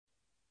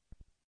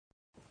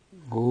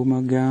Om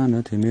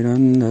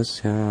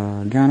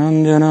Ajnanathimirantasya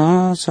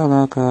Jnananjana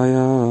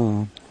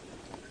Salakaya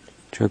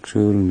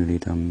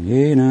Chakshurmilitam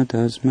Yena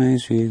Tasmai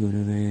Shri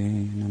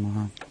Gurave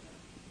Namaha.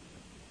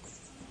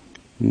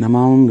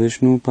 Namam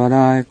Vishnu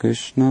Padaya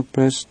Krishna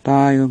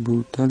Prestaya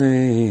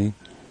Bhutale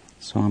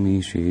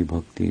Swami Shri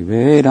Bhakti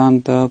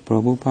Vedanta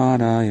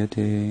Prabhupadaya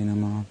Te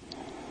Namaha.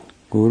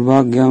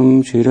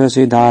 Gurvagyam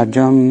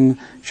Shirasiddhajam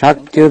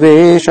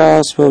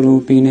Shakyavesha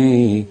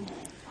Swarupine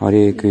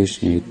Hare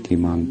Krishna iti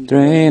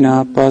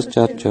mantrena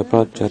paschatcha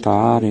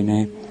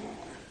prachatarine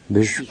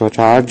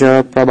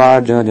Vishvacharya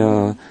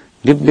prabhajaja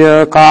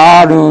Divya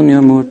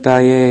karunya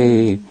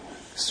murtaye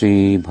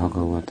Sri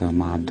Bhagavata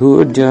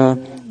madhurya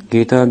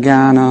Gita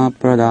jnana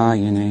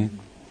pradayane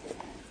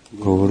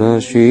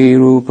Gaura Shri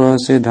Rupa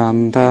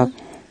Siddhanta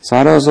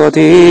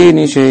Saraswati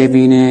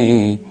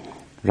Nishebine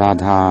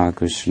Radha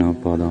Krishna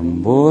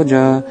Padam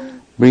Bhoja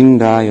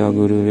Brindaya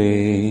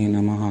Gurave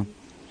Namaha.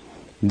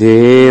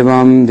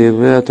 Devam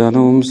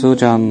Divyatanum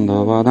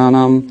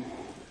Suchandavadanam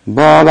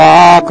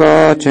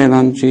Bhavaka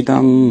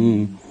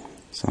Chelanchitam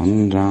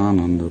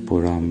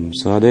Sandranandapuram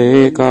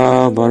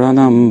Sadeka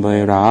Varanam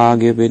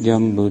Vairagya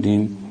Vidyam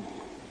Buddhim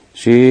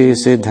Shri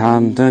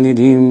Siddhanta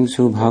Nidhim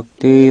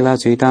Subhakti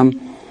Lasitam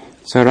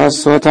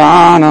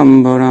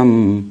Saraswatanam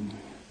Varam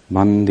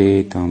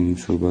Bandetam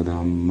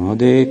Subhadam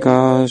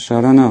Adeka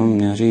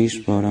Sharanam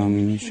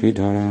Nyashishwaram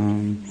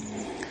Sridharam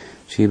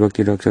Shri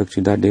Bhakti Rakshak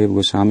Sridhara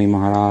Goswami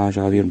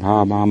Maharaja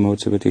Avirbhava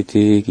Mahotsava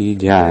ki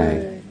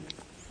jai.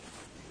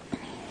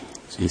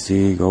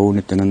 Sri Gaur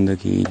Nityananda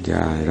ki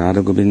jai.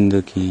 Radha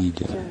Govinda ki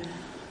jai.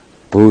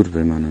 Gaur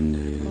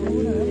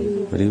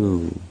Premanande. Hari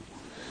Bol.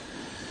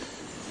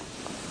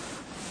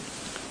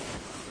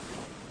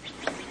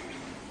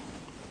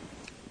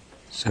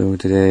 So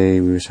today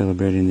we are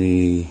celebrating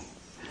the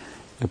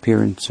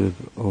appearance of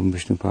Om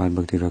Vishnupad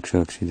Bhakti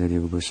Rakshak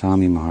Sridhara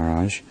Goswami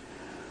Maharaj,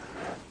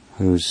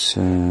 who's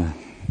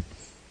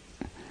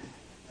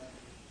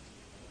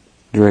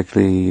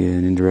directly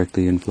and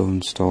indirectly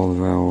influenced all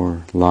of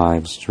our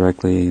lives.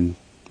 Directly, and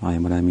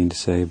what I mean to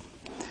say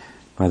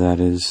by that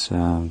is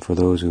for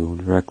those who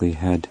directly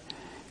had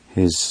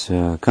his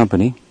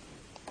company,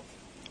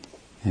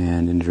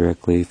 and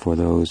indirectly for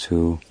those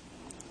who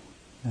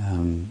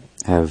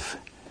have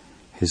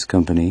his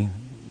company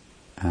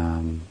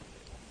by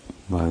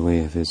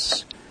way of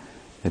his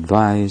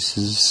advice,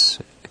 his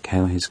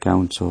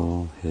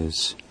counsel,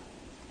 his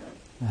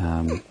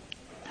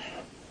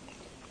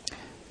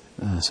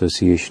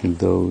association of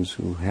those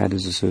who had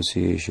his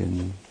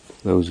association,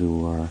 those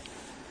who are,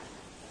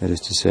 that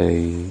is to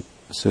say,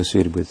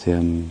 associated with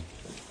him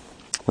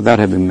without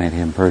having met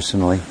him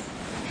personally,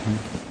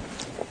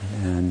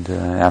 and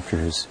after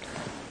his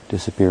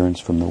disappearance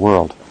from the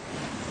world.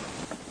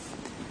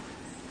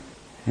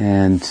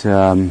 And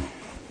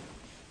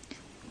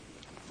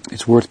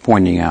it's worth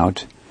pointing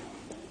out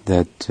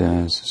that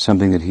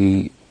something that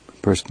he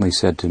personally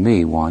said to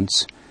me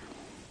once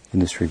in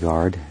this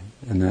regard,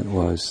 and that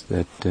was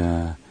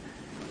that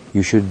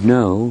you should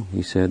know,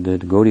 he said,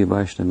 that Gaudiya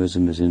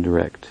Vaishnavism is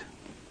indirect.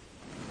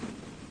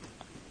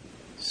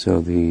 So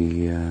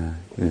and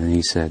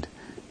he said,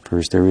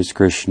 first there is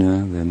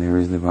Krishna, then there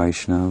is the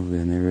Vaishnava,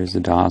 then there is the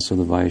Das of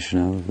the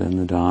Vaishnava, then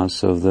the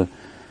Das of the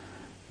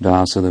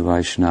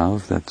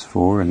Vaishnava, that's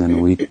four, and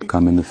then we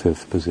come in the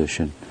fifth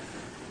position.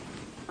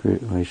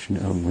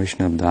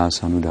 Vaishnava Das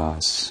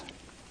Anudas,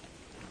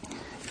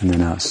 and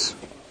then us.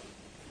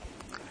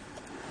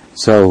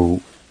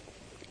 So,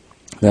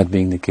 that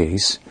being the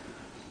case,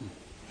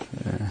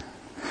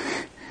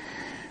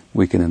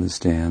 we can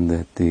understand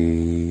that the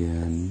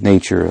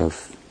nature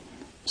of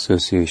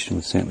association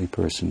with saintly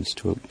persons,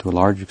 to a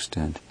large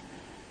extent,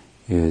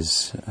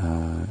 is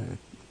on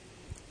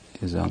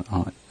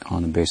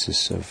the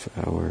basis of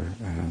our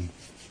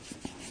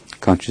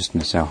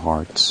consciousness, our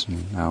hearts,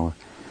 and our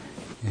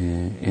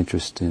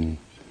interest in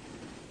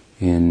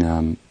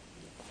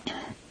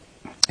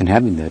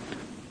having that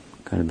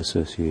kind of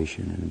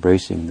association and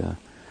embracing the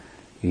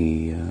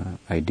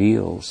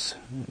ideals.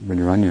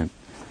 Radharanya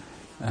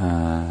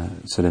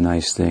said a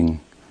nice thing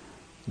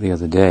the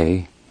other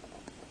day,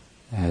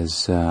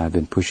 as I've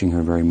been pushing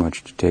her very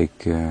much to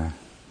take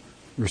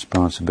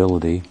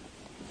responsibility,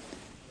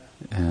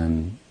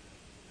 and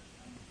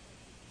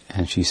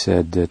she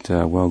said that,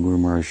 well, Guru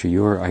Maharaj,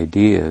 your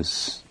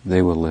ideas,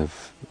 they will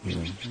live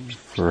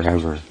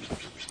forever.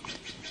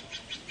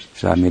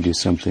 So I may do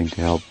something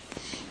to help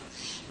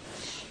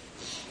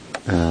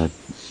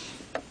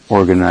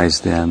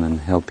organize them and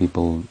help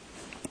people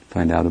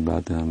find out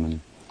about them and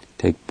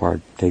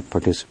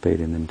participate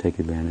in them, take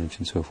advantage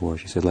and so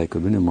forth. She said, like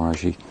Govinda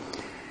Maharaj,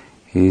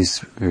 he's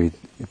very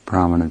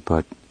prominent,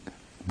 but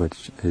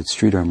it's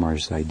Sridhar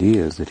Maharaj's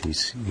ideas that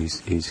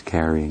he's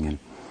carrying, and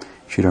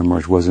Sridhar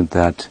Maharaj wasn't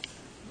that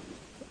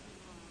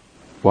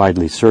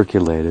widely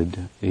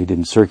circulated. He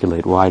didn't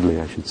circulate widely,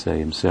 I should say,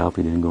 himself.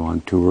 He didn't go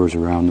on tours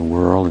around the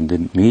world and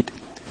didn't meet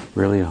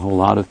really a whole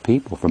lot of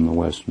people from the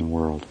Western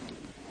world.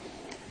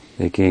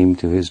 They came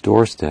to his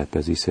doorstep,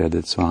 as he said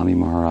that Swami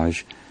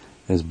Maharaj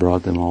has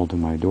brought them all to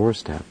my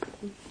doorstep.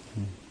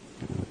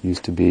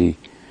 used to be,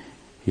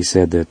 he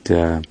said that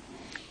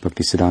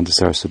Bhaktisiddhanta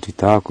Saraswati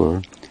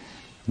Thakur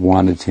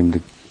wanted him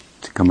to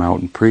come out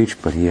and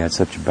preach, but he had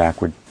such a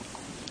backward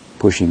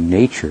pushing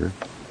nature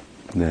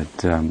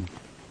that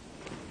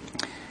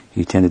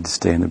he tended to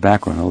stay in the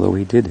background, although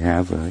he did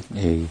have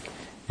an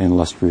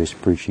illustrious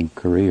preaching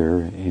career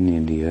in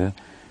India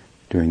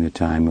during the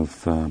time of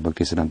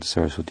Bhaktisiddhanta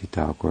Saraswati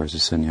Thakur as a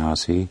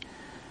sannyasi,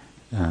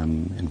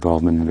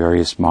 involvement in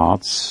various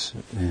maths,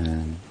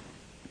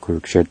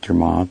 Kurukshetra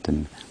math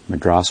and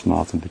Madras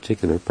math in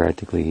particular.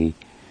 Practically he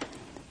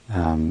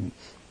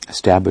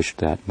established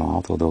that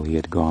math, although he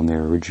had gone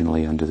there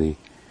originally under the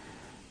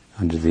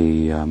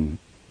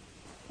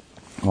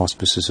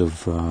auspices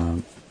of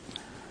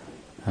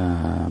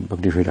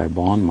Bhakti Sridhar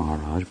Bon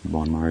Maharaj.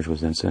 Bon Maharaj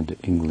was then sent to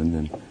England,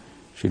 and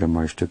Sridhar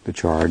Maharaj took the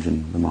charge,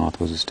 and the math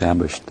was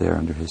established there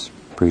under his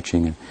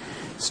preaching, and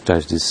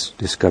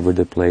discovered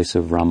the place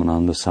of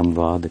Ramananda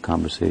Samvad, the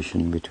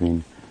conversation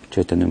between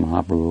Chaitanya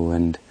Mahaprabhu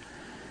and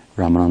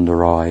Ramananda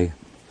Roy.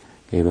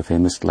 Gave a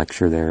famous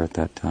lecture there at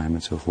that time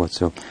and so forth.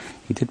 So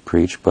he did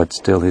preach, but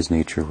still his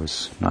nature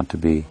was not to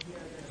be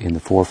in the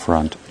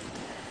forefront.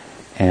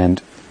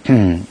 And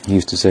he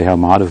used to say how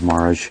Madhav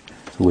Maharaj,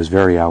 who was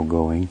very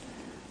outgoing,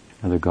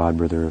 another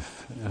godbrother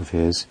of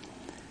his,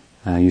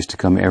 used to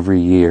come every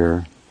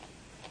year,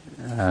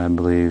 I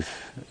believe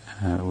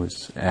it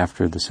was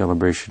after the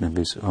celebration of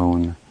his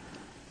own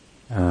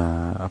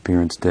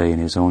appearance day in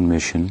his own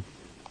mission,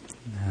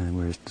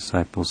 where his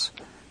disciples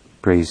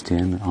praised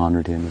him,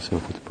 honored him, and so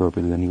forth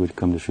appropriately. Then he would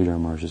come to Sridhar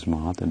Maharaj's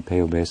math and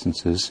pay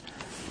obeisances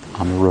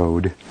on the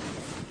road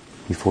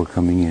before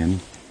coming in.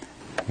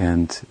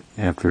 And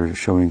after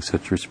showing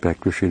such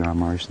respect for Sridhar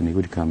Maharaj, then he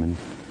would come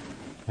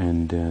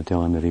and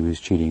tell him that he was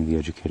cheating the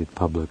educated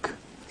public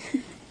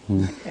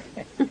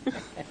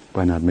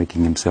by not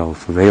making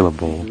himself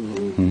available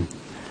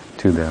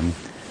to them.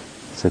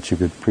 Such a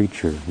good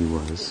preacher he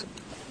was.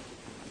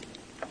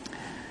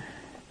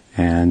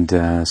 And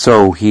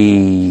so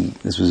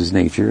this was his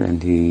nature,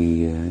 and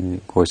he,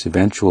 of course,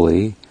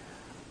 eventually,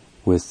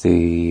 with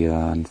the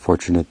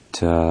unfortunate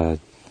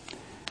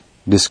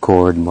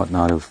discord and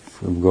whatnot of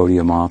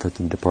Gaudiya Math at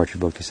the departure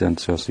of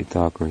Bhaktisiddhanta Saraswati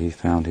Thakur, he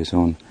found his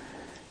own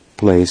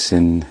place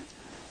in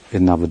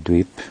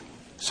Navadvip.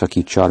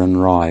 Sakhi Charan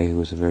Rai, who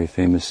was a very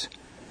famous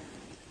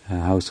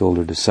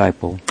householder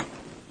disciple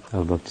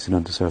of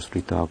Bhaktisiddhanta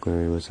Saraswati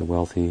Thakur, he was a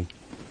wealthy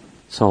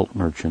salt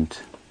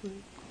merchant.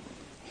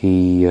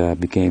 He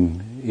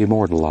became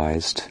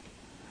immortalized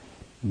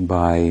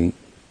by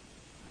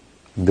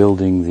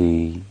building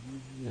the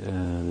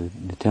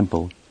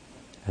temple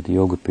at the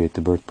Yogapith, the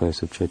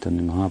birthplace of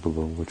Chaitanya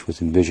Mahaprabhu, which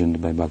was envisioned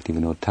by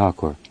Bhaktivinoda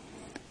Thakur.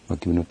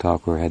 Bhaktivinoda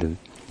Thakur had a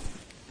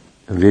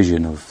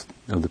vision of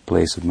the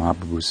place of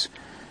Mahaprabhu's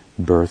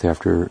birth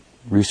after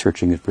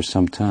researching it for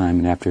some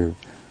time,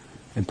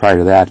 and prior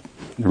to that,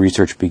 the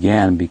research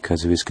began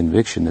because of his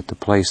conviction that the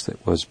place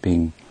that was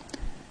being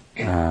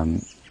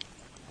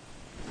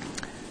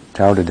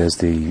touted as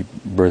the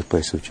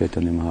birthplace of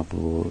Chaitanya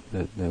Mahaprabhu,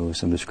 that there was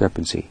some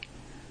discrepancy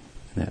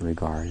in that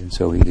regard. And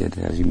so he did,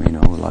 as you may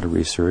know, a lot of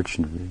research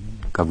and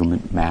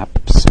government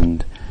maps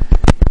and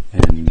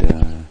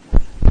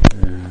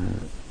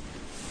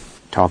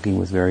talking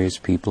with various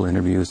people,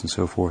 interviews and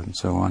so forth and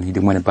so on. He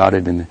went about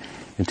it in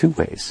two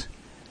ways.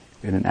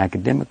 In an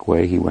academic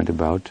way, he went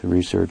about to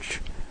research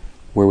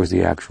where was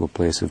the actual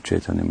place of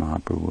Chaitanya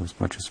Mahaprabhu as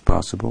much as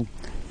possible,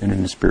 and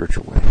in a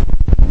spiritual way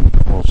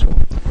also.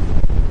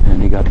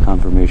 And he got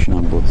confirmation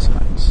on both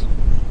sides.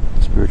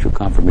 The spiritual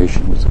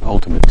confirmation was the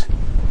ultimate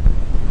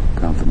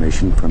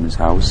confirmation from his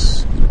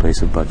house, the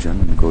place of bhajan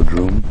in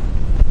Godrum,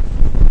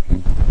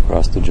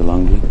 across the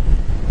Jalangi,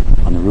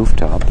 on the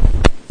rooftop,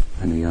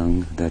 and the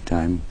young, at that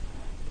time,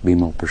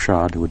 Bimal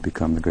Prasad, who would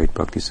become the great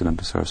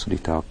Bhaktisiddhanta Saraswati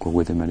Thakur,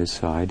 with him at his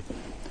side.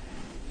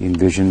 He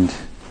envisioned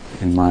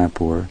in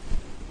Mayapur a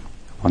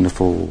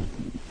wonderful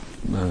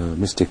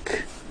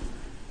mystic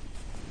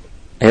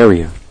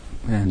area,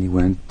 and he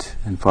went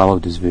and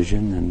followed his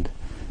vision, and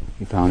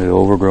he found it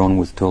overgrown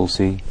with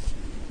tulsi,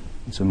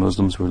 and some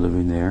Muslims were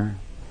living there.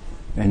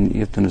 And you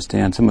have to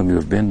understand, some of you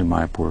have been to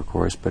Mayapur, of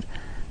course, but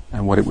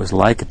what it was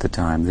like at the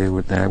time, there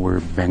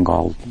were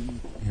Bengal,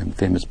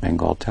 famous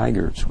Bengal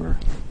tigers.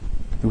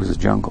 It was a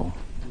jungle,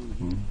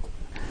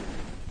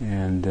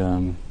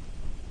 and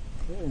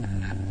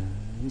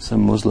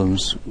some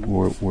Muslims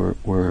were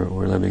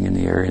living in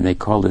the area, and they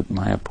called it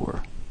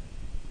Mayapur,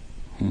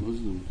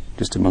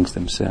 just amongst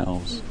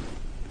themselves,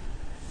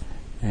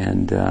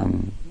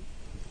 and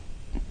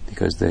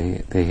because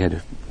they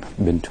had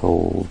been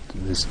told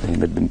this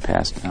name had been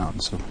passed down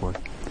and so forth.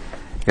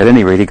 At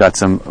any rate, he got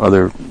some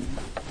other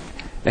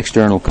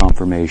external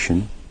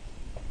confirmation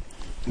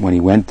when he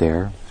went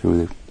there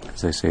through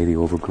as I say, being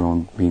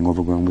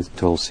overgrown with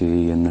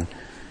tulsi, and the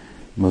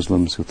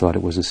Muslims who thought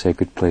it was a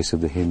sacred place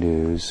of the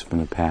Hindus from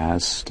the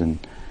past, and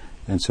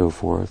so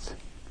forth.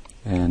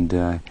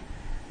 And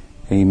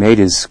he made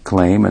his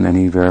claim, and then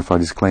he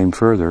verified his claim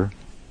further,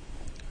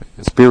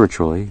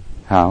 spiritually.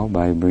 How?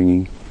 By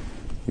bringing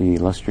the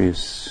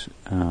illustrious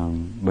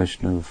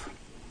Vaishnav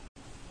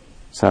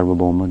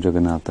Sarvabhauma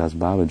Jagannath Das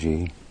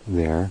Babaji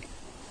there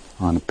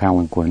on a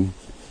palanquin.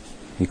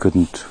 He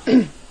couldn't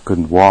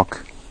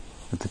walk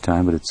at the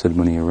time, but it said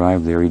when he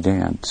arrived there he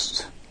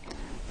danced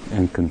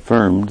and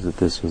confirmed that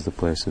this was the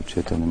place of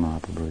Chaitanya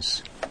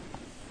Mahaprabhu's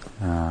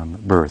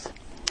birth.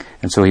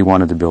 And so he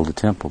wanted to build a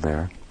temple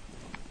there.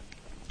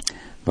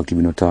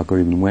 Bhaktivinoda Thakur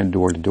even went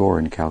door to door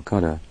in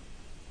Calcutta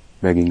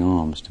begging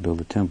alms to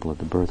build a temple at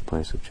the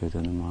birthplace of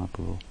Chaitanya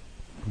Mahaprabhu.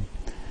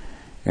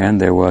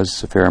 And there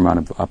was a fair amount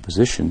of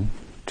opposition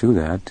to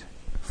that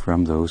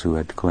from those who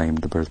had claimed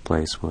the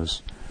birthplace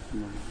was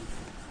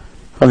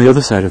on the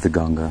other side of the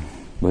Ganga.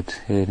 But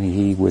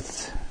he,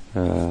 with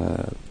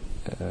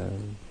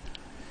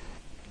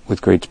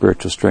great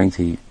spiritual strength,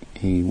 he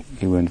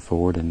went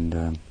forward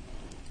and,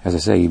 as I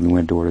say, he even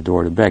went door to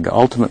door to beg.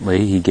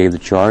 Ultimately, he gave the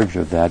charge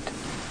of that,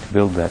 to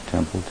build that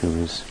temple, to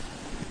his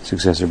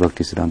successor,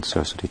 Bhaktisiddhanta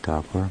Saraswati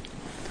Thakur.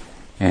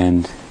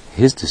 And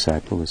his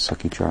disciple was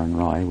Sakhicharan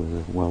Rai, was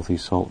a wealthy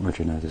salt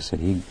merchant, as I said.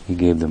 He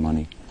gave the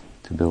money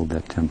to build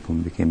that temple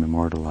and became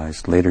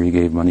immortalized. Later he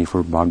gave money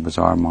for Bagh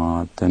Bazar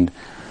Mat and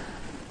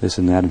this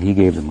and that, and he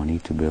gave the money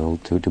to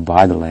build, to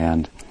buy the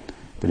land.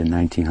 But in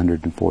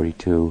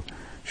 1942,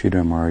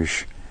 Sridhara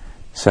Maharaj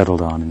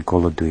settled on in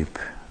Koladweep,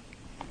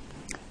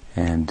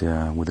 and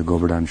with the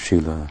Govardhan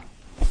Shila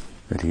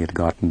that he had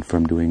gotten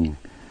from doing,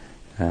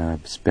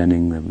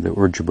 spending the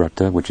Urja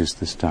Brata, which is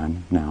this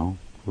time now.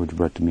 Urja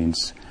Brata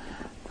means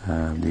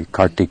the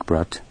Kartik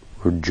Brat.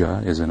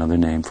 Urja is another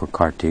name for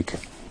Kartik.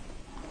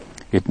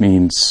 It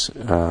means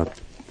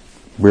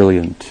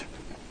brilliant,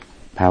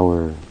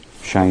 power,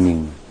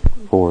 shining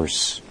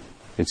horse.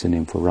 It's a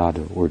name for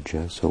Radha,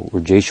 Urja. So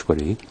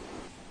Urjeshwari,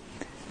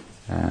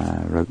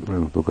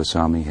 Rupa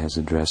Goswami has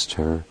addressed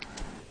her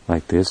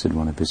like this in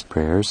one of his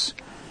prayers,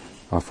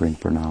 offering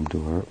pranam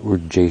to her.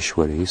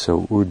 Urjeshwari.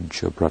 So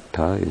Urja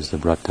Brata is the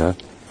Brata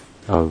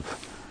of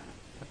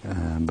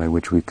by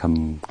which we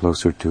come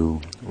closer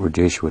to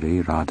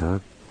Urjeshwari,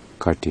 Radha,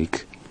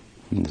 Kartik.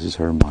 And this is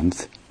her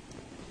month,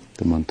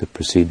 the month that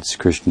precedes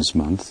Krishna's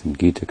month. In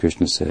Gita,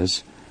 Krishna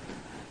says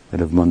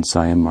that of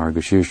Mansayam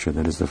Margashirsha,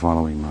 that is the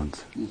following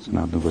month. So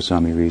now the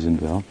Goswami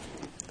reasoned, well,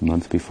 the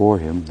month before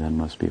him then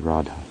must be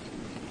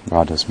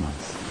Radha's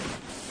month.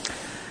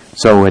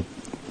 So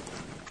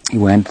he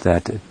went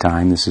that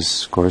time. This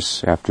is, of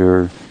course,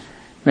 after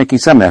making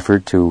some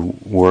effort to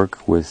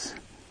work with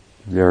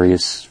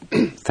various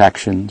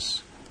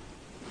factions,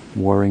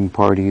 warring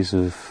parties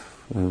of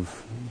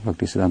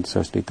Bhaktisiddhanta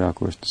Saraswati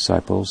Thakur's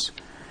disciples.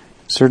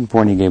 At a certain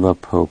point he gave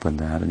up hope on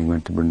that, and he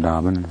went to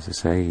Vrindavan, and as I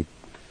say, he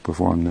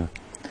performed the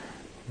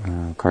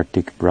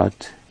Kartik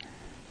Brat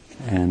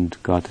and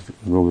got to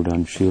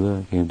Govardhan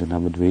Shila, came to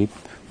Navadvip,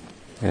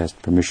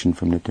 asked permission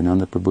from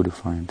Nityananda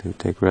Prabhu to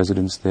take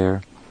residence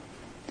there.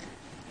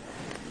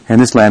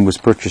 And this land was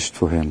purchased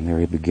for him. There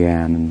he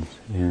began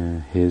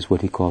his,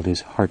 what he called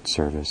his heart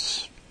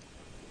service,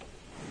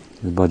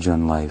 his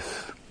bhajan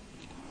life.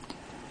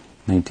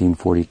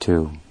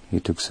 1942. He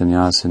took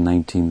sannyas in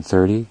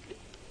 1930.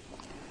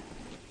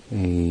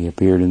 He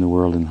appeared in the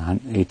world in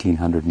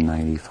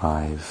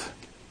 1895.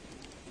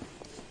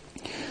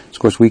 Of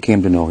course, we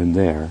came to know him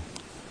there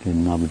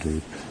in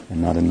Navadvip,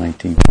 and not in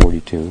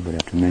 1942, but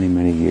after many,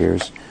 many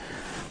years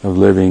of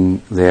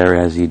living there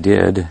as he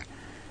did,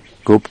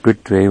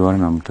 Gopkritve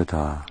Varnam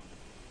Tata,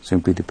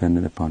 simply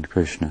dependent upon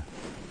Krishna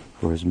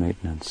for his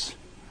maintenance.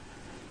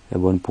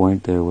 At one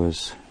point there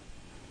was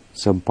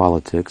some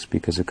politics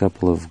because a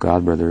couple of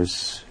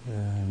godbrothers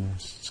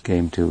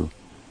came to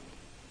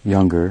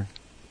younger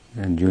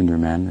and junior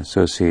men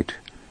associate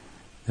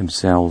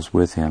themselves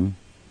with him,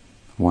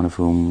 one of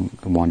whom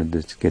wanted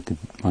to get the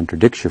mantra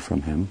diksha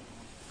from him,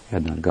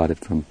 had not got it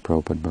from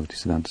Prabhupada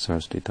Bhaktisiddhanta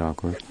Saraswati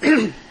Thakur,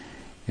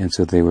 and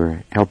so they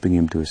were helping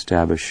him to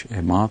establish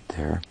a mat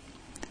there.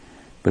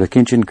 But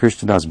Akinchan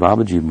Krishnadas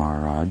Babaji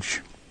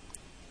Maharaj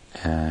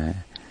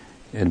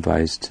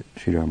advised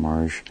Sridhar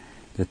Maharaj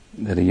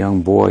that a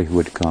young boy who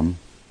had come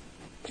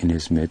in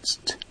his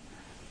midst,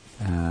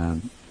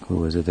 who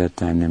was at that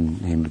time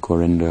named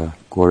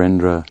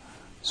Gorendra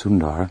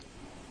Sundar,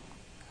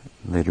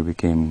 later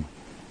became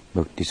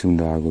Bhakti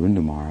Sundar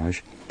Govinda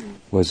Maharaj,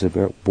 was a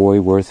boy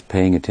worth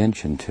paying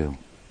attention to,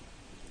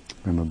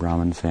 from a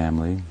Brahmin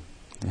family,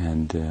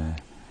 and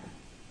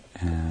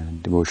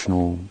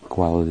devotional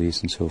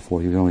qualities and so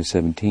forth. He was only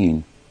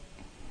 17.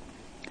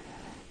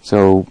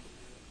 So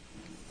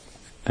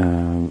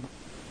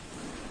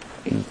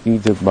he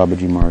took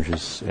Babaji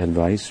Maharaj's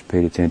advice,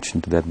 paid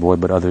attention to that boy,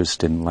 but others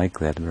didn't like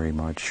that very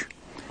much.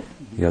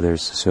 The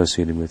others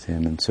associated with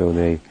him, and so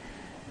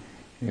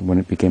when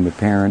it became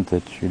apparent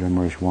that Sridhar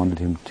Maharaj wanted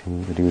him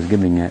to, that he was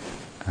giving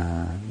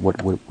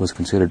what was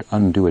considered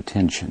undue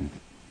attention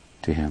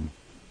to him,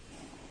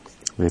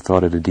 they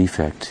thought it a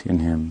defect in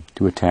him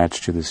to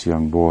attach to this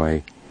young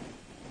boy,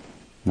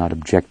 not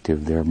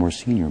objective. There are more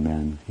senior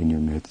men in your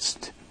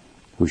midst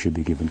who should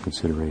be given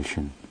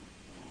consideration.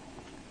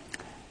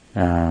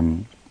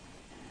 Then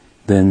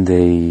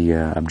they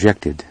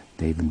objected.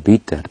 They even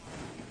beat that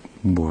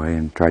boy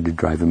and tried to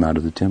drive him out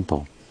of the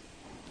temple.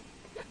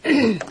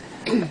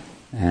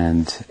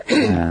 And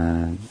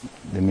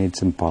they made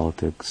some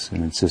politics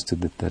and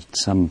insisted that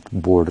some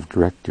board of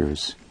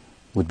directors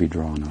would be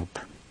drawn up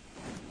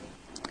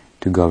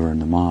to govern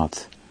the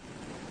Math.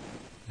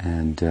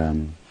 And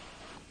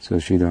so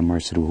Sridhara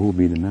Maharaj said, well, who will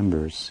be the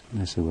members?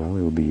 And I said, well,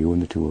 it will be you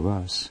and the two of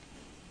us.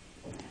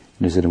 And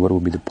they said, and what will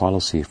be the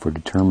policy for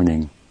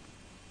determining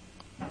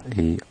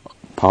a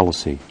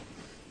policy?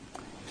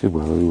 I said,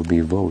 well, it will be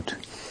a vote.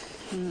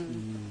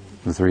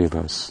 The three of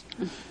us.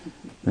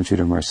 Then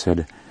Sridhara Maharaj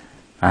said,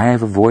 I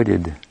have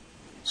avoided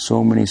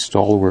so many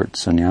stalwart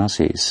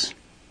sannyasis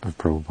of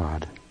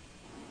Prabhupada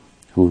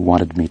who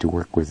wanted me to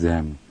work with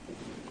them.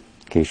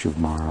 Keshav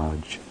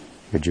Maharaj,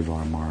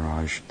 Vijayavar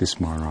Maharaj, this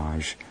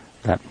Maharaj,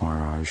 that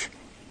Maharaj.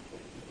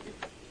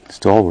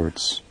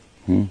 Stalwarts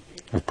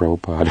of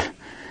Prabhupada.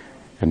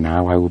 And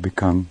now I will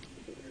become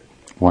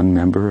one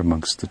member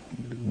amongst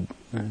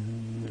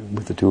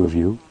with the two of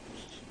you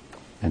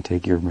and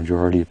take your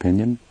majority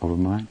opinion over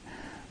mine.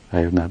 I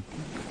have not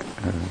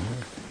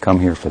come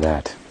here for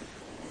that.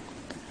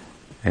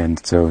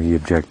 And so he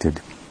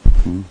objected.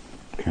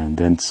 And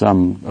then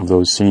some of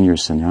those senior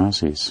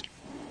sannyasis,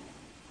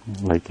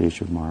 like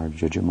Keshav Maharaj,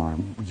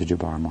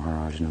 Vijayavar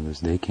Maharaj and others,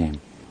 they came.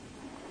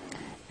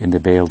 And they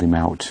bailed him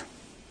out.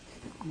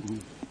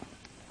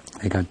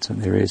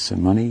 They raised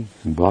some money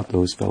and bought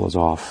those fellows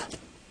off.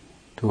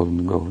 Told them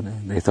to go.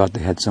 They thought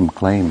they had some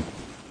claim.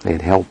 They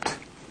had helped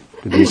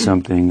to do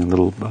something. A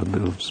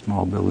little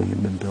small building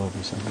had been built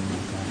or something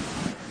like that.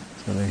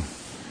 So they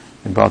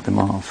bought them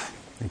off.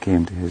 They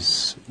came to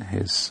his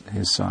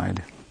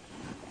side,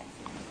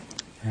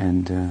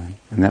 and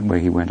that way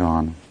he went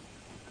on,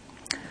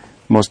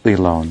 mostly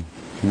alone,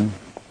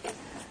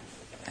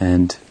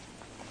 and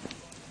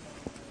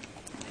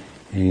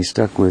he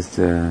stuck with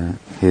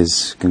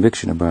his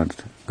conviction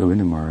about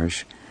Govinda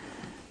Maharaj,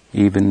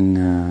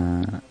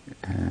 even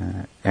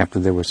after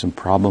there were some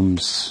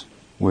problems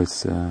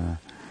with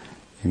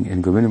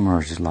in Govinda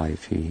Maharaj's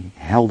life. He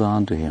held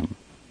on to him.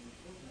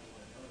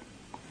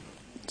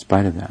 In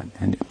spite of that,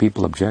 and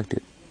people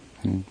objected.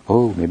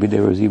 Oh, maybe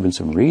there was even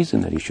some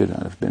reason that he should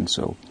not have been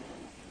so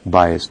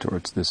biased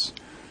towards this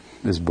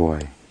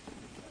boy.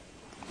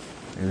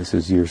 And this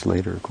is years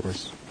later, of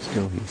course.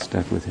 Still, he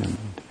stuck with him,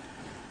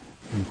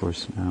 and of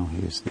course now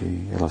he is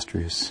the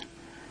illustrious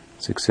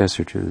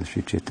successor to the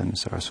Sri Chaitanya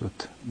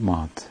Saraswat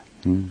Math,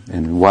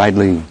 and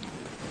widely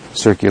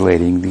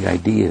circulating the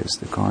ideas,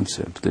 the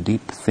concepts, the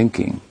deep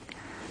thinking,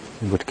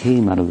 what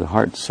came out of the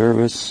heart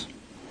service,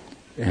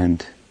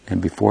 and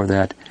before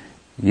that,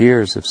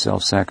 years of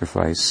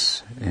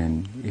self-sacrifice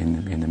in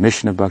the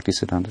mission of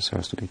Bhaktisiddhanta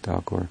Saraswati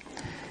Thakur,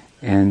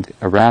 and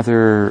a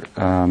rather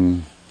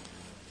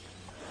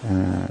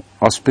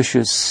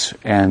auspicious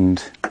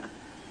and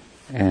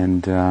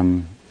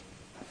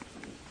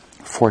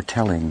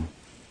foretelling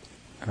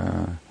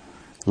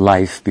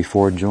life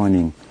before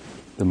joining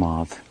the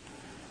Math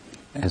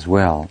as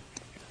well.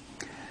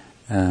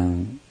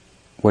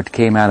 What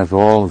came out of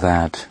all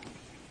that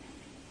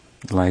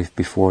life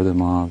before the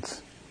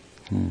Math,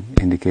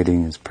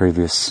 indicating his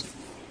previous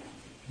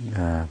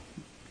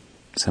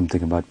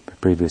something about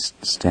previous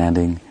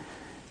standing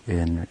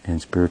in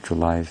spiritual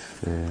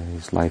life,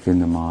 his life in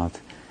the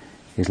Math,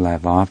 his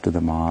life after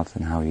the Math,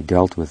 and how he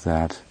dealt with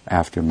that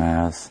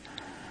aftermath,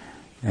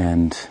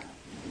 and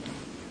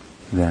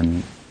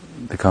then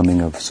the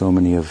coming of so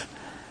many of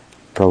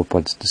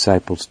Prabhupada's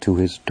disciples to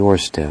his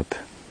doorstep.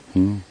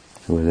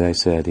 So as I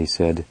said, he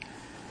said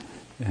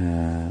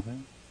that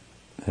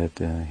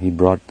he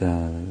brought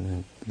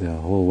the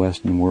whole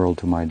Western world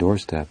to my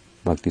doorstep.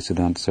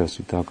 Bhaktisiddhanta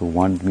Saraswati Thakur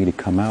wanted me to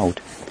come out,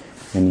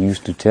 and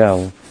used to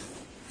tell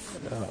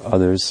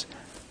others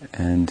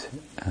and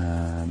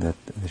that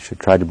they should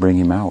try to bring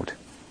him out.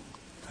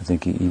 I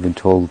think he even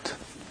told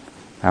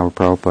our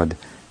Prabhupada,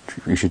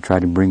 you should try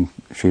to bring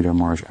Sridhar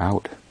Maharaj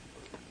out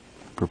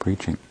for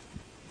preaching.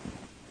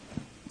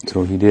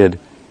 So he did,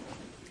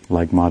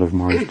 like Madhav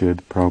Maharaj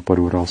did, Prabhupada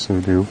would also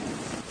do.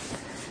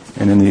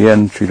 And in the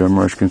end, Sridhar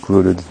Maharaj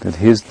concluded that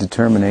his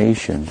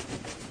determination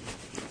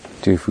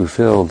to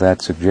fulfill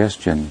that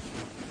suggestion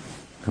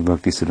of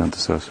Bhaktisiddhanta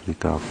Saraswati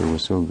Thakur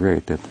was so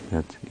great that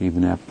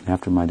even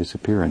after my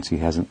disappearance, he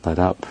hasn't let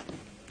up.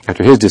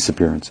 After his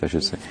disappearance, I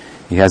should say,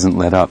 he hasn't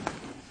let up.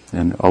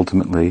 And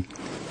ultimately,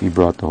 he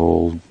brought the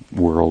whole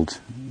world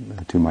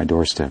to my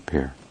doorstep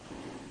here,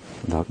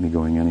 without me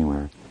going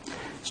anywhere.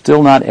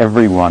 Still, not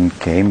everyone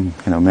came.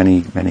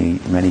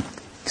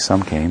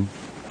 Some came.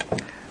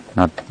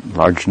 Not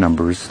large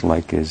numbers,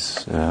 like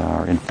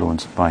are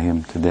influenced by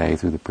him today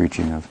through the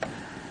preaching of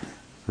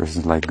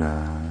persons like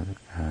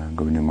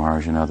Govinda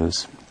Maharaj and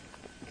others,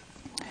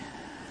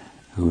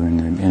 who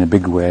in a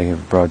big way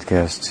have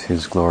broadcast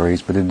his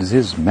glories. But it is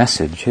his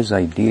message, his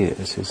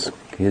ideas,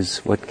 his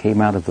what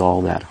came out of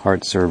all that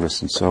heart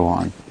service and so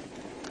on,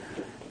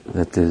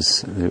 that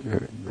is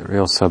the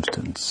real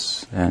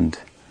substance. And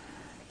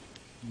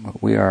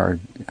we are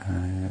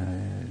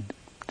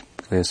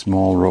play a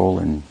small role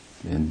in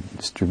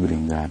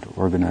distributing that,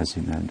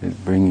 organizing that,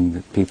 and bringing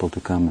the people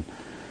to come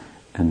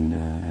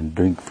and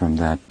drink from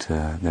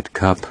that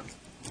cup,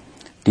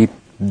 deep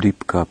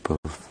deep cup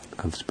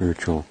of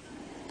spiritual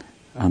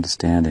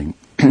understanding.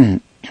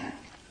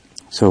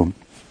 So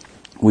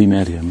we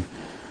met him,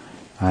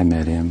 I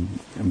met him,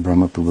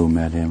 Brahmaprabhu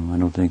met him. I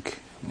don't think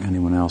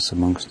anyone else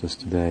amongst us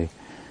today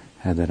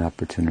had that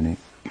opportunity.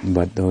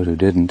 But those who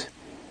didn't,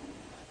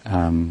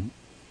 but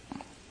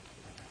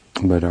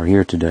are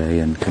here today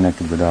and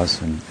connected with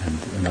us and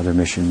other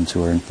missions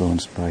who are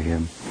influenced by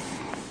him,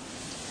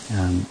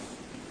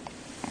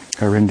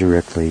 are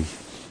indirectly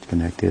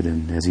connected.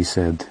 And as he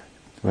said,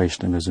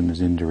 Vaishnavism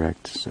is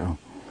indirect, so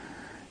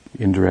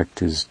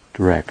indirect is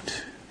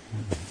direct.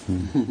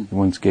 He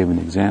once gave an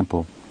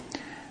example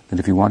that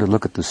if you want to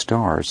look at the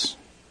stars,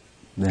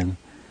 then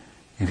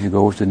if you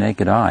go with the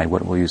naked eye,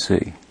 what will you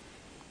see?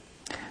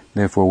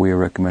 Therefore, we are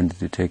recommended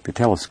to take the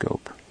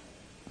telescope.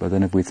 But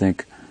then if we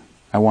think,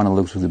 I want to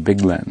look through the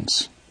big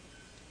lens,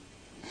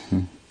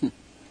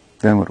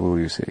 then what will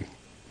you see?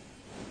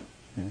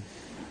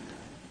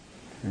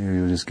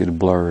 You'll just get a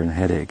blur and a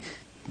headache.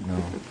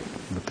 No.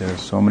 But there are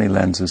so many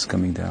lenses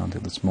coming down to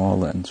the small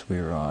lens for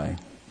your eye.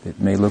 It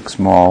may look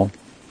small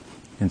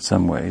in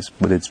some ways,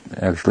 but it's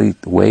actually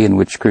the way in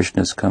which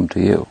Krishna has come to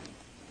you.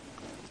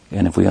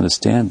 And if we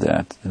understand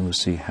that, then we'll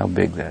see how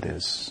big that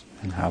is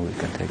and how we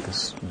can take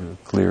this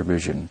clear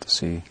vision to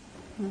see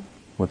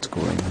what's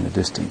going in the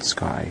distant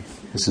sky.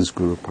 This is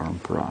Guru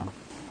Parampara.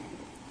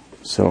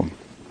 So,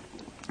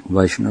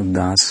 Vaishnav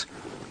Das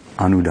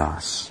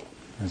Anudas,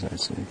 as I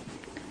say.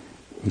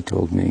 He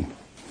told me,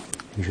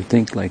 you should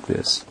think like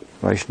this.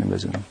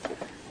 Vaishnavism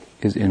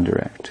is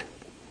indirect.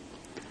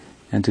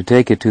 And to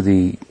take it to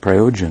the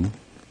prayojan,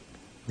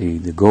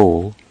 the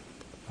goal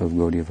of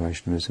Gaudiya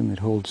Vaishnavism, it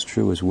holds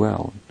true as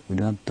well. We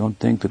don't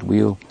think that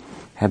we'll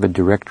have a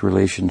direct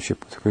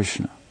relationship with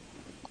Krishna.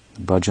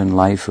 The bhajan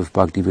life of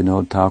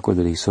Bhaktivinoda Thakur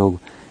that he so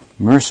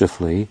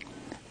mercifully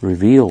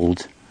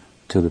revealed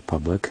to the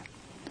public,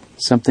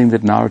 something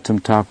that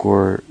Narottam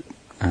Thakur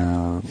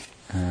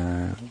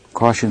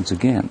cautions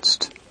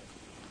against.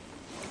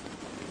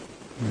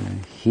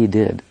 He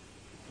did.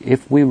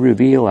 If we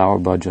reveal our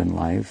bhajan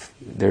life,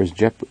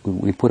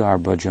 we put our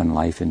bhajan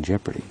life in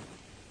jeopardy.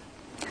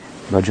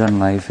 Bhajan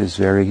life is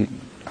very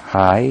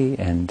high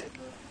and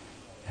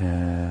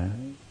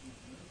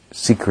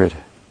secret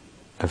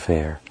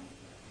affair,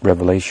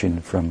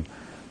 revelation from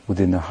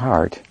within the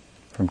heart,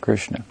 from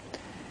Krishna.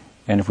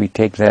 And if we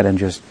take that and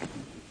just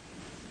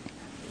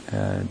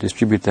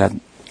distribute that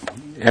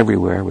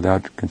everywhere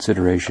without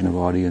consideration of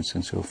audience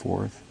and so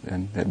forth,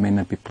 then that may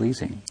not be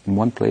pleasing. In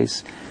one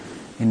place,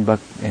 in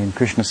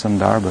Krishna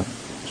Sandarbha,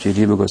 Sri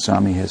Jiva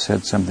Goswami has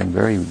said something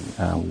very,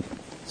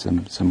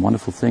 some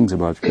wonderful things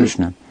about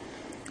Krishna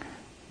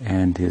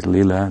and his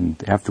lila,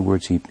 and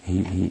afterwards he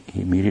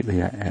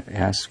immediately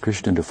asked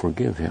Krishna to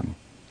forgive him.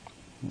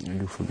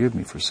 You forgive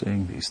me for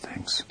saying these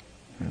things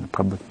in a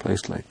public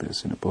place like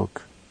this, in a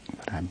book,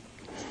 but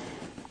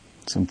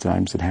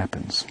sometimes it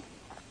happens,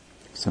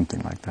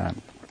 something like that.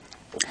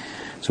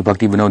 So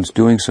Bhaktivinoda's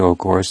doing so, of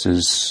course,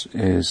 is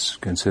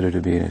considered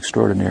to be an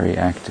extraordinary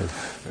act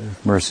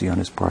of mercy on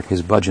his part.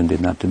 His bhajan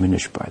did not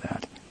diminish by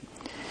that.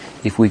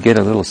 If we get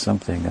a little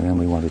something and then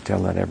we want to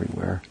tell that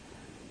everywhere,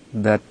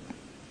 that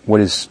what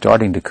is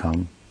starting to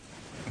come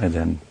and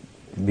then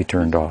be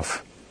turned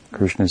off.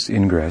 Krishna's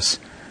ingress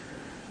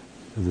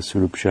of the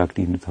Swarup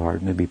Shakti into the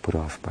heart may be put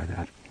off by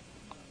that,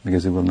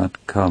 because it will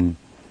not come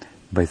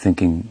by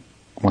thinking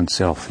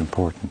oneself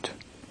important.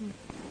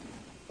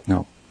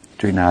 No.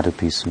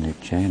 Trinadapi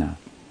Sunichena.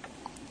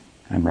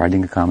 I'm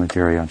writing a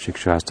commentary on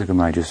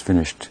Shikshastakam. I just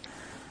finished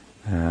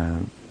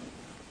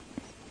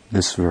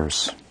this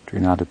verse,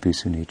 Trinadapi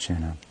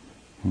Sunichena.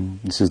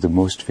 This is the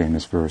most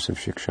famous verse of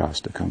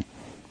Shikshastakam.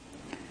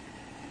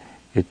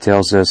 It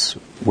tells us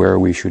where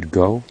we should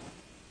go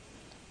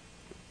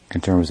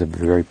in terms of a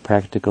very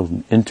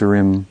practical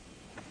interim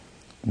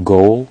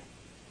goal,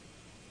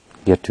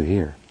 get to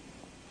here.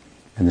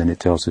 And then it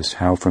tells us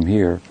how from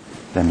here,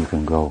 then you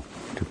can go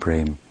to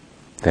Prem.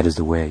 That is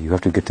the way. You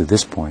have to get to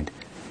this point,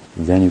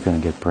 then you're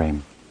going to get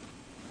Prem.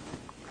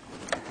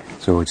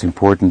 So it's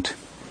important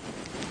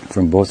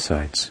from both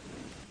sides,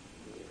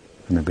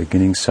 from the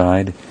beginning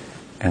side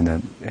and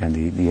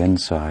the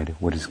end side.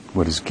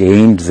 What is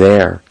gained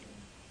there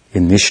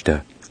in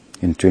Nishta,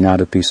 in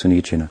Trinadapi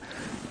Sunichena,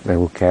 that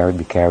will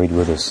be carried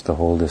with us the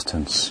whole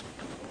distance.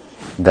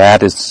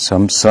 That is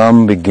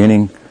some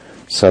beginning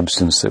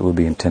substance that will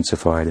be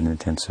intensified and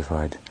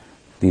intensified.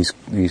 These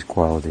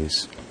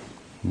qualities,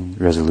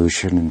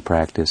 resolution and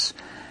practice,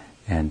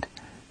 and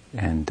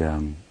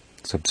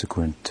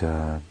subsequent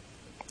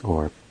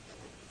or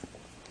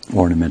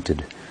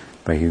ornamented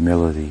by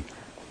humility,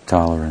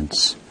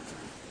 tolerance,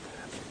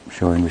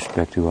 showing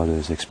respect to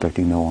others,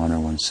 expecting no honor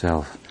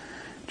oneself.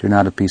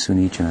 Trinadapi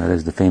Sunichena, that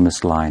is the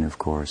famous line, of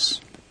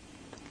course.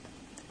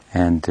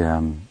 And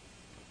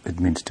it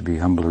means to be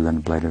humbler than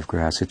a blade of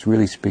grass. It's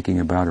really speaking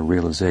about a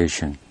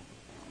realization,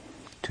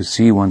 to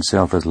see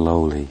oneself as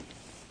lowly,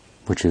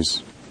 which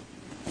is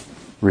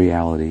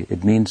reality.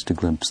 It means to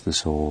glimpse the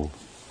soul,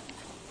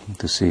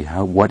 to see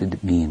what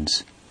it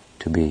means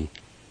to be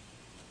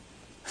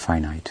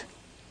finite.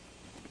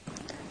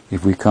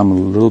 If we come a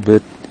little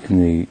bit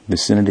in the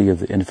vicinity of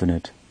the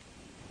infinite,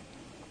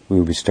 we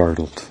will be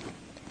startled.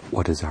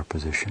 What is our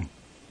position?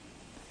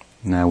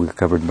 Now we're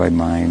covered by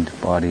mind,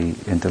 body,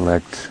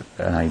 intellect,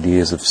 and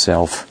ideas of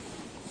self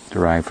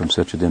derived from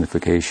such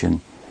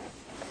identification.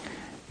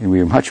 And we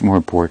are much more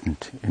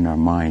important in our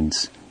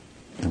minds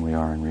than we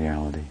are in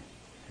reality,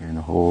 in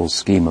the whole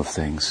scheme of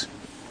things.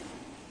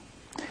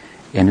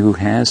 And who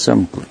gets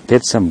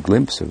some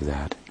glimpse of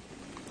that,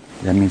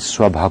 that means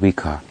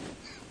swabhavika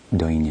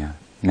dainya,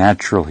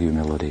 natural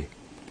humility.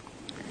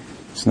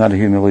 It's not a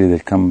humility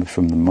that comes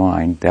from the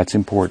mind. That's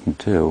important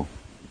too.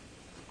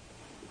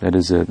 That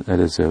is a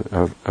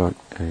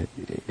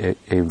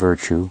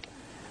virtue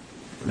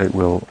that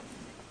will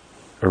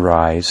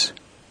arise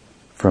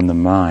from the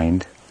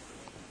mind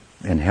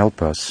and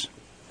help us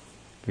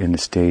in the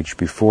stage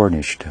before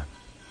Nishta,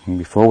 and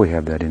before we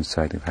have that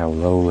insight of how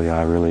lowly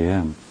I really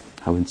am,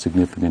 how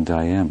insignificant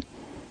I am.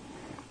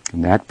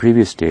 In that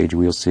previous stage,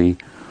 we'll see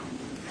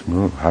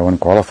how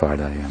unqualified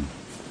I am,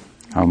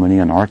 how many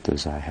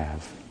anarthas I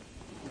have.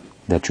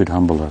 That should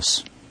humble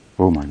us.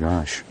 Oh my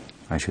gosh,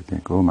 I should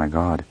think, oh my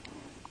God,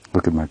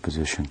 look at my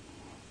position.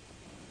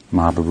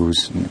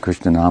 Mahaprabhu's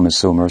Krishna Nam is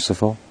so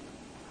merciful,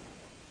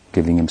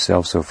 giving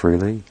himself so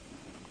freely,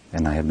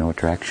 and I have no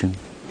attraction.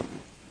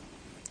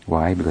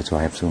 Why? Because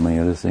I have so many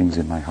other things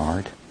in my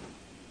heart.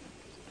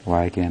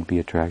 Why I can't be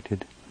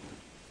attracted?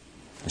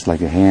 It's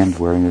like a hand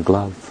wearing a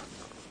glove.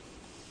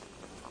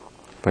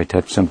 If I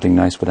touch something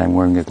nice but I'm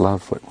wearing a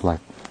glove, what will I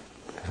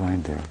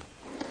find there?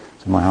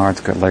 So my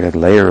heart's got like a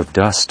layer of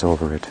dust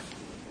over it.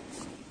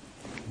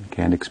 I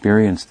can't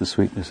experience the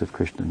sweetness of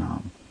Krishna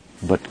Nam.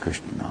 But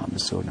Krishna Nam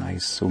is so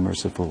nice, so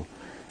merciful.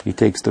 He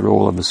takes the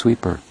role of the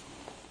sweeper.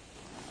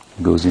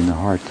 He goes in the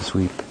heart to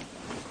sweep.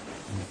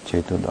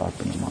 Cheto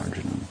Darpana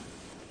Marjanam.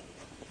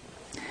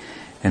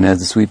 And as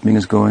the sweeping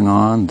is going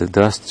on, the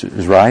dust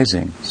is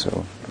rising.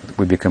 So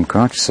we become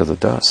conscious of the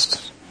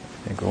dust.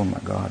 Think, oh my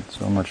God,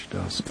 so much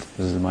dust.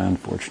 This is my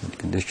unfortunate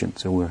condition.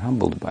 So we're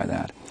humbled by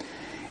that.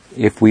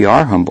 If we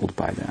are humbled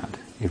by that,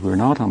 if we're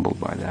not humbled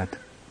by that,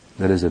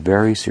 that is a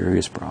very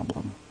serious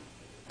problem.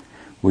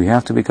 We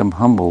have to become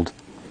humbled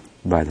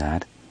by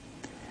that,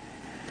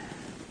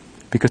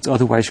 because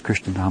otherwise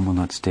Krishna Nam will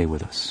not stay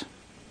with us.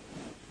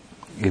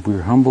 If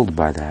we're humbled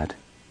by that,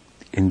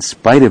 in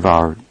spite of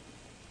our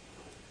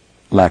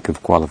lack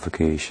of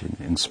qualification,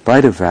 in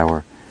spite of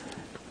our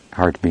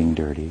heart being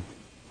dirty,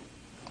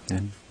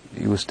 then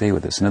he will stay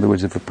with us. In other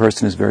words, if a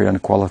person is very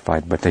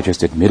unqualified, but they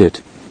just admit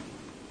it,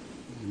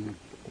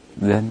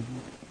 then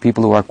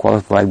people who are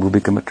qualified will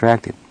become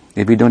attracted.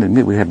 If you don't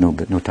admit, we have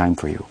no time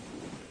for you.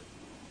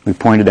 We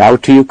point it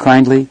out to you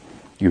kindly,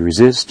 you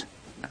resist,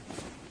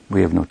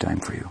 we have no time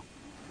for you.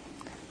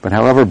 But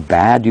however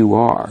bad you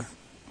are,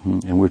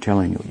 and we're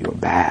telling you, you're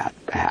bad.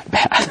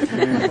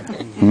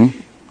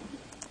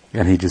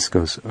 And he just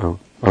goes, oh,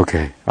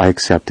 okay, I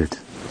accept it.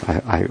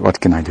 What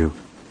can I do?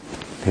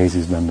 Pays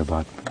his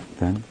dandavat.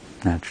 Then,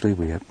 naturally,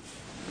 we have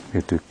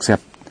to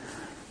accept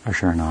our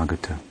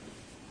sharanagata.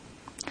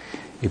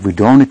 If we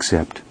don't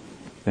accept,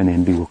 then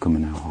envy will come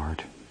in our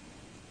heart.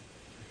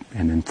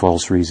 And then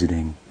false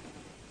reasoning.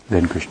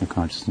 Then Krishna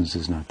consciousness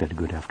is not that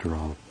good after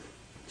all.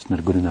 It's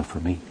not good enough for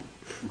me.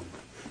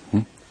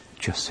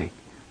 Just see.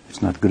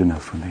 It's not good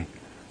enough for me.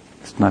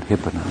 It's not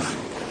hip enough.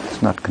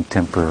 It's not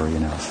contemporary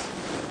enough.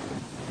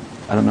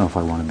 I don't know if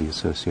I want to be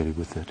associated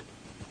with it.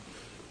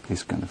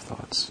 These kind of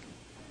thoughts.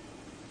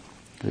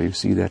 If you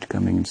see that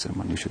coming in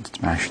someone, you should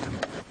smash them.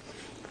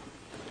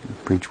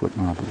 Preach what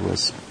Mahaprabhu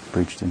was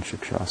preached in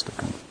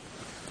Shikshastakam.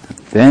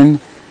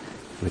 Then,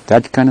 with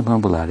that kind of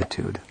humble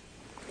attitude,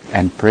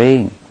 and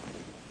praying,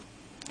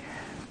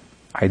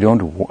 I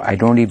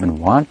don't even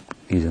want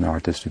these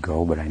anarthas to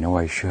go, but I know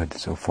I should,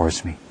 so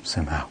force me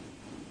somehow.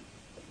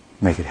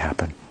 Make it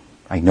happen.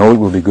 I know it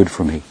will be good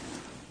for me.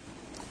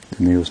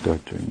 And they will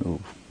start to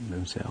remove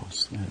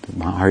themselves. The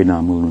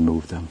Harinam will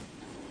remove them.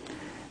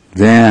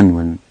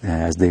 Then,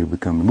 as they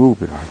become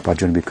removed, our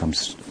bhajan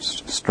becomes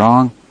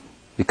strong,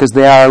 because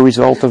they are a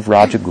result of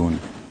Rajagun,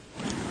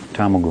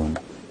 Tamagun.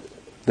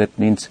 That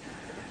means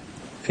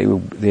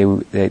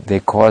they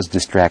cause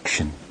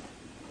distraction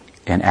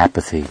and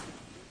apathy.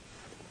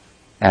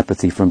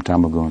 Apathy from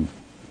Tamagun,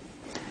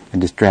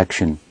 and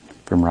distraction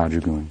from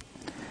Rajagun.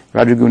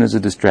 Rajagun is a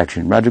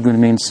distraction. Rajagun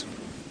means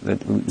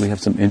that we have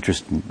some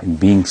interest in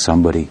being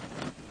somebody.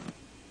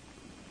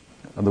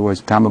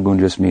 Otherwise, Tamagun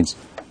just means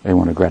I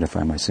want to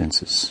gratify my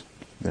senses.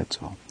 That's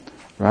all.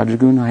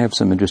 Rajagun, I have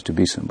some interest to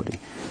be somebody.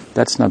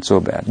 That's not so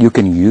bad. You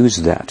can use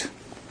that.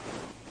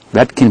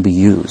 That can be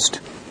used.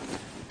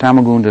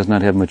 Tamagun does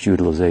not have much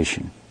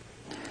utilization.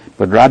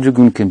 But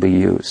Rajagun can be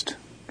used.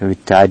 It can be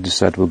tied to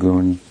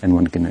Sattvagun, and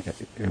one can,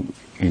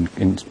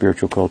 in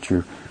spiritual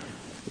culture,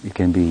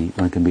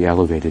 one can be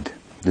elevated.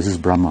 This is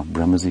Brahma.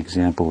 Brahma is the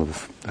example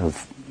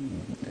of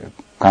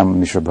Kama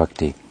Mishra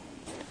Bhakti.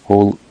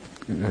 Whole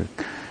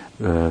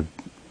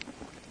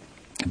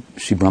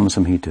Sri Brahma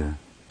Samhita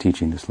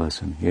teaching this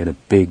lesson. He had a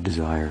big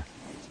desire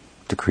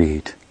to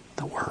create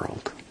the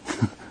world.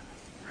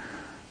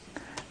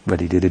 But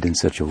he did it in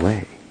such a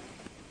way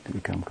to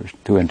become Krishna,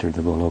 to enter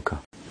the Goloka.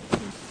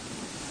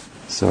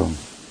 So,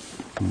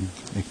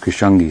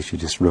 Krishangi, she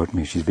just wrote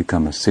me, she's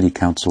become a city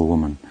council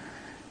woman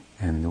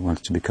and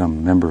wants to become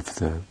a member of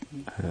the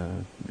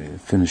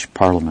Finnish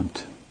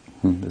parliament.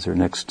 Is her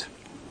next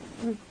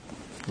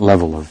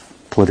level of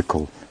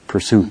political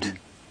pursuit.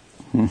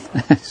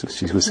 So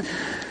she was,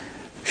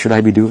 should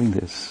I be doing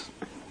this?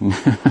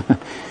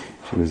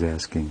 She was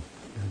asking.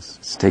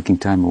 It's taking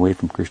time away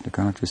from Krishna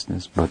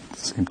consciousness, but at the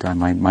same time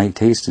my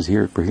taste is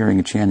here for hearing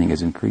and chanting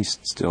has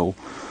increased still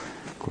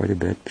quite a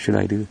bit. Should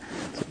I do?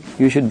 So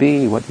you should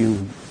be what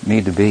you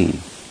need to be,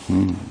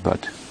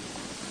 but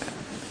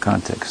the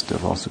context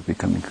of also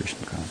becoming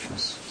Krishna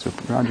conscious. So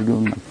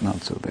Rajaguna,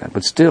 not so bad,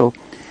 but still,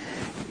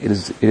 it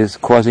is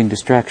causing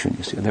distraction.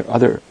 You see, there are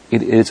other.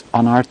 It is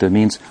anartha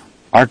means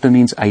artha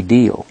means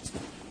ideal,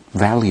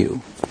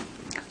 value.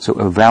 So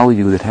a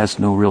value that has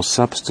no real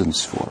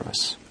substance for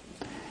us.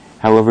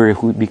 However,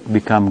 if we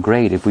become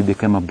great, if we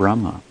become a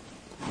Brahma,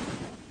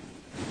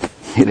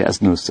 it has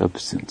no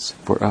substance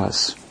for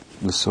us,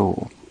 the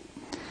soul.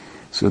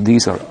 So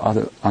these are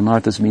other,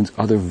 anarthas means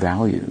other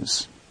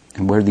values.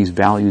 And where are these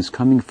values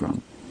coming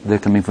from? They're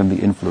coming from the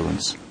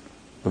influence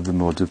of the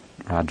modes of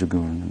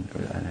Rajagun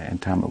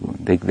and Tamagun.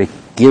 They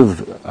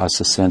give us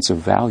a sense of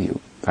value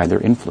by their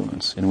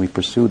influence, and we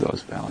pursue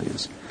those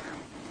values.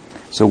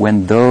 So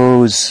when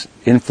those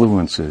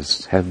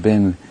influences have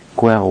been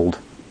quelled,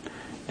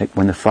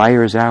 when the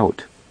fire is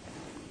out,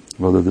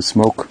 whether the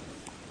smoke,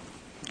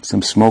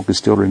 some smoke is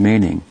still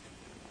remaining,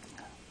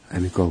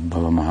 we call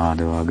Bhava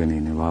Mahadeva Agani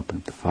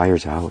Nivapan, the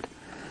fire's out.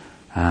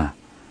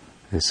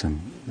 There's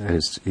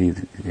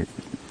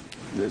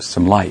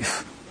some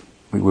life.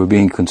 We were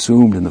being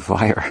consumed in the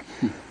fire.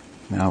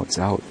 Now it's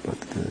out, but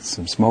there's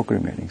some smoke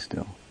remaining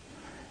still.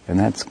 And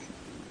that's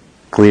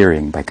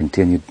clearing by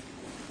continued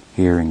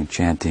hearing and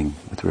chanting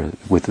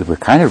with the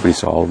kind of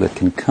resolve that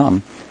can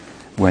come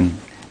when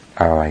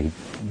our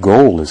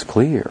goal is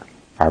clear,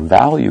 our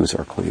values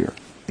are clear.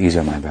 These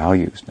are my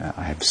values now.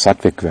 I have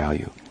sattvic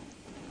value.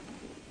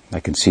 I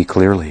can see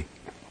clearly.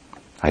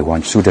 I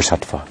want Suddha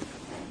Sattva,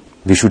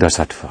 Vishuddha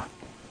Sattva.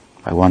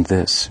 I want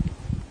this.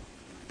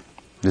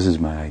 This is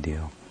my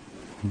ideal.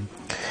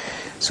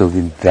 So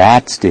in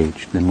that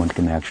stage, then one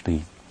can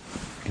actually,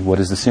 what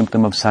is the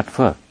symptom of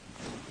sattva?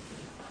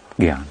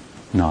 Gyan,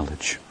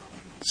 knowledge.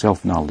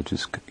 Self-knowledge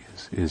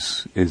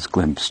is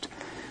glimpsed.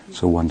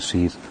 So one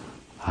sees,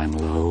 I'm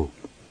low,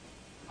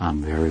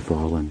 I'm very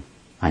fallen,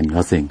 I'm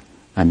nothing,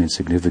 I'm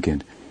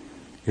insignificant.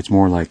 It's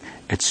more like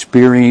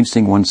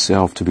experiencing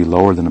oneself to be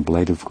lower than a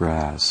blade of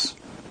grass.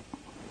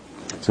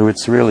 So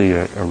it's really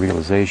a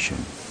realization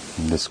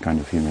in this kind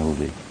of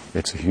humility.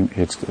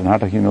 It's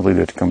not a humility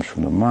that comes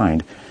from the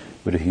mind,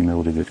 but a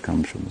humility that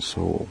comes from the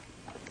soul.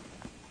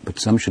 But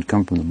some should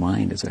come from the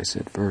mind, as I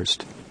said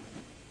first.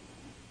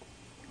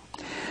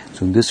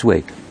 So in this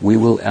way, we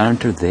will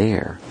enter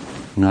there,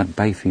 not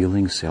by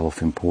feeling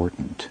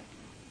self-important,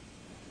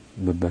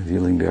 but by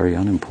feeling very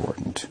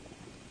unimportant.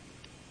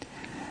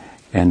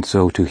 And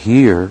so to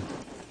hear,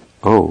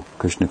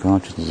 Krishna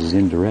consciousness is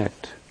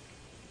indirect,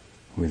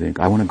 we think,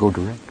 I want to go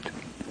direct.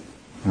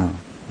 No,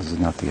 this is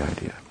not the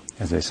idea.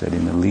 As I said,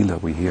 in the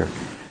Leela we hear,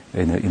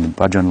 in the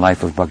bhajan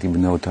life of Bhakti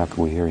Vinod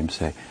Thakur, we hear him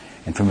say,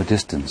 and from a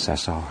distance I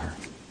saw her,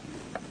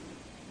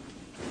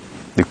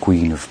 the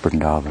queen of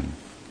Vrindavan.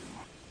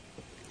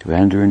 To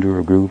enter into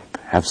a group,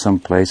 have some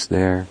place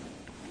there,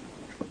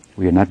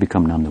 we have not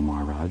become Nanda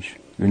Maharaj,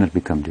 we have not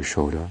become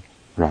Yashoda,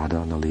 Radha,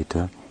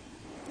 Lalita,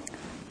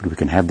 but we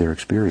can have their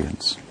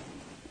experience.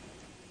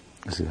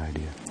 This is the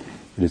idea.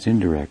 It is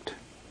indirect,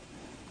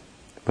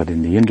 but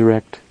in the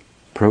indirect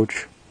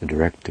approach, the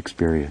direct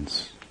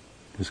experience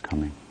is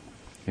coming.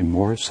 And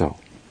more so,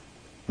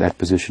 that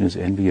position is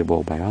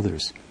enviable by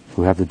others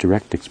who have the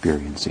direct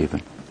experience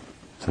even.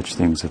 Such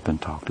things have been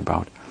talked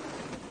about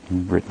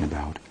and written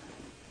about.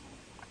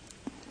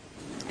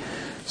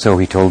 So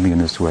he told me in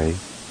this way,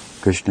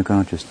 Krishna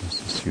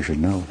consciousness, you should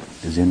know,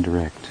 is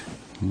indirect.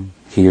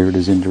 Here it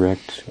is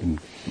indirect in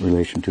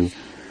relation to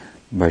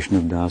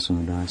Vaishnav Das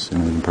and Das,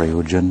 and in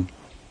Prayojan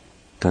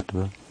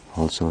Tattva,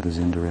 also it is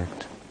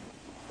indirect.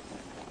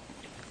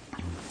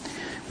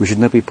 We should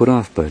not be put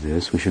off by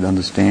this. We should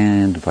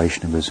understand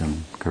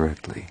Vaishnavism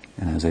correctly.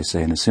 And as I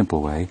say in a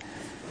simple way,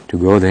 to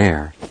go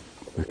there,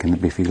 we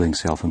cannot be feeling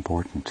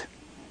self-important.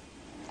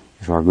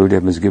 If our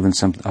Gurudev has given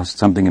us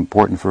something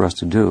important for us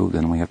to do,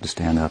 then we have to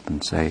stand up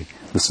and say,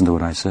 listen to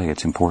what I say,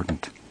 it's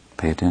important.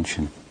 Pay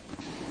attention.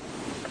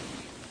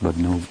 But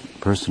no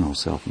personal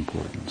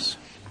self-importance.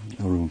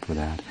 No room for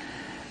that.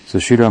 So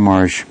Sridhar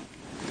Maharaj,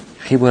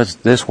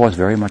 this was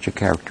very much a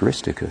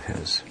characteristic of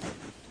his.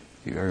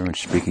 Very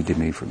much speaking to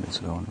me from his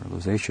own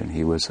realization.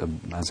 He was,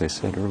 as I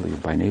said earlier,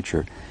 by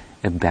nature,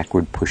 a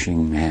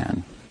backward-pushing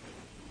man.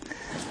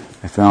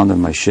 I found on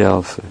my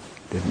shelf, I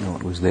didn't know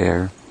it was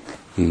there,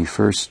 the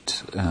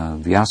first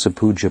Vyasa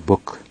Puja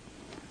book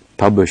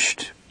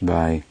published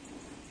by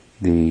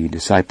the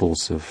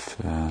disciples of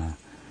our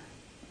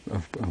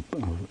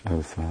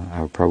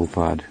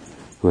Prabhupada,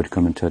 who had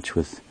come in touch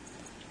with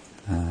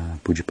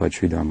Pujapad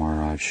Sridhar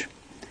Maharaj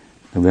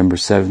November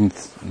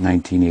 7th,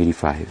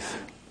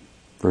 1985.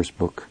 First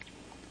book,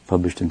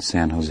 published in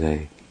San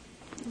Jose.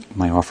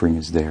 My offering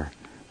is there.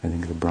 I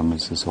think the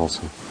Brahmas is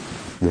also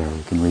there.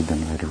 We can read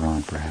them later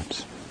on,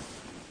 perhaps.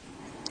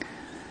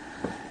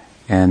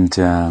 And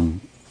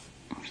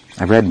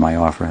I read my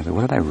offering. I thought,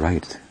 what did I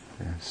write?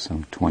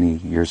 Some 20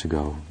 years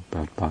ago,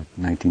 about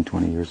 19,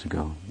 20 years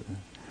ago.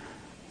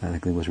 I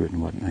think it was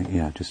written,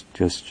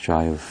 just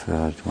shy of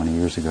 20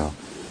 years ago.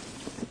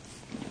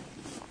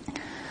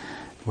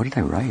 What did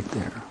I write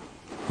there?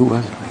 Who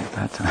was I at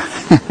that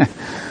time?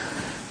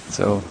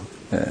 So,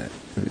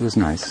 it was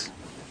nice.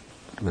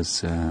 It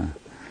was, I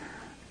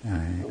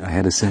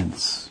had a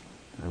sense.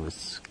 I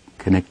was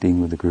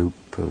connecting with a group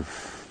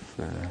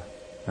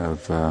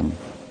that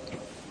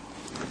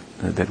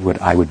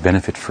what I would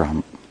benefit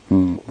from.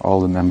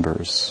 All the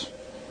members.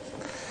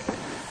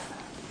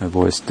 I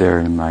voiced there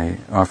in my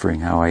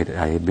offering how I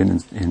had been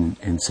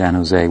in San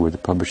Jose where the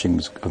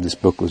publishing of this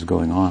book was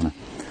going on,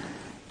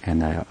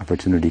 and the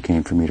opportunity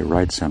came for me to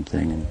write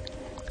something, and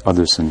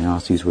other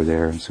sannyasis were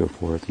there and so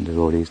forth, and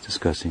devotees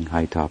discussing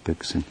high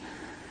topics, and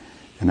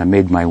I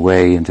made my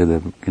way into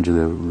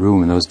the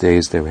room. In those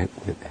days, they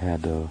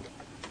had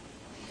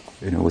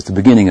it was the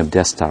beginning of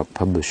desktop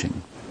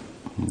publishing.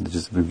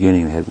 Just the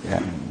beginning, they had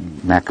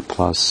Mac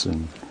Plus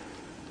and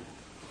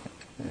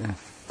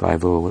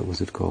 50, what was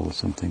it called?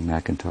 Something,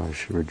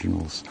 Macintosh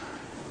Originals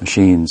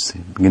machines, the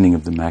beginning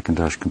of the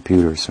Macintosh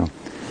computer. So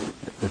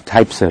the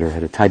typesetter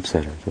had a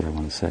typesetter, is what I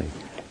want to say.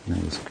 You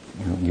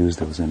don't use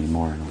those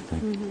anymore, I don't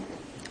think. Mm-hmm.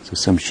 So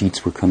some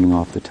sheets were coming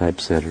off the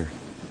typesetter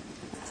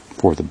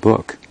for the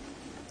book,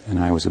 and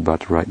I was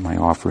about to write my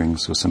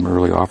offerings, so some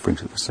early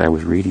offerings, so I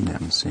was reading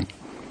them and seeing.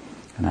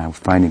 And I was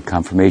finding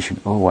confirmation,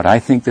 what I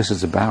think this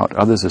is about,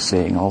 others are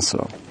saying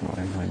also.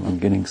 I'm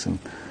getting some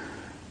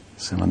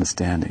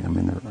understanding. I'm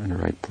in the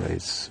right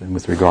place. And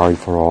with regard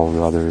for all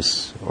the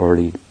others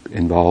already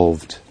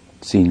involved,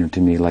 senior to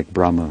me, like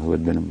Brahma, who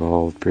had been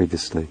involved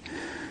previous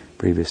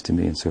to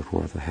me and so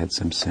forth, I had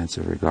some sense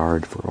of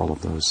regard for all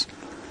of those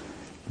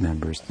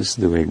members. This is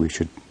the way we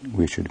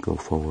should go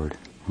forward.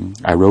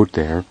 I wrote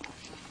there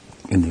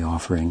in the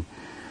offering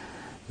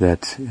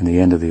that, in the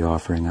end of the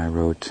offering, I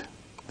wrote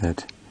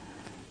that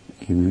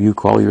you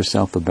call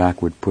yourself a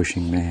backward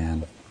pushing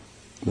man,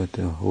 but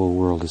the whole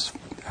world is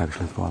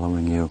actually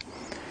following you.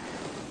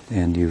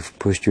 And you've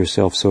pushed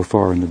yourself so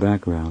far in the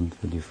background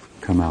that you've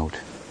come out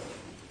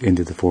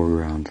into the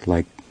foreground.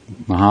 Like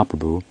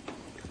Mahaprabhu,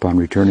 upon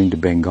returning to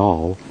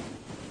Bengal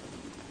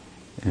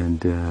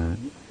and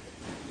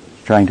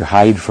trying to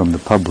hide from the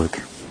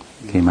public,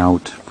 came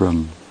out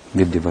from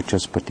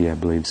Vidyavachaspati, I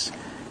believe's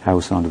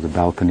house, onto the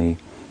balcony,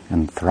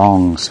 and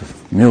throngs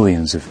of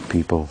millions of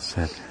people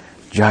said,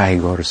 Jai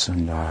Gaur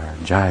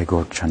Sundar, Jai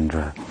Gaur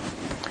Chandra.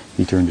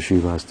 He turned to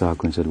Srivas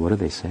Thakur and said, what are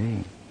they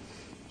saying?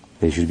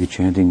 They should be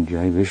chanting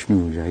Jai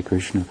Vishnu, Jai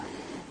Krishna.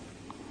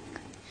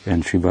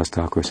 And Srivas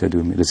Thakur said to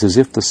him, it's as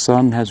if the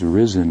sun has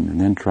risen and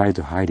then tried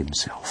to hide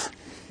himself.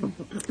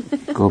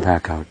 Go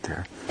back out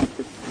there.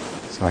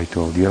 So I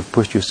told you have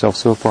pushed yourself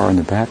so far in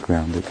the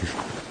background that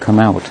you've come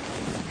out.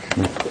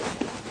 You're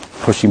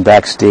pushing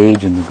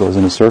backstage and it goes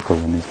in a circle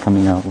and he's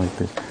coming out like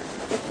this.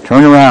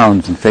 Turn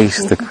around and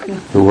face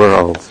the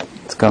world.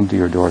 It's come to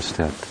your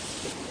doorstep.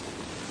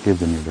 Give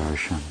them your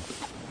darshan.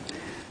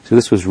 So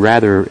this was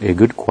rather a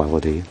good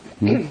quality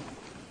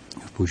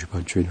of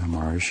Pujapad Sridhar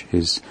Maharaj,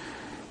 his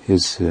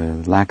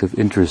lack of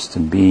interest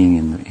in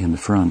being in the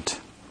front,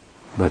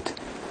 but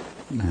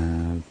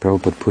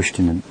Prabhupada pushed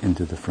him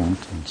into the front,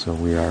 and so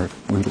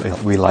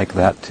we like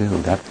that too.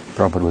 That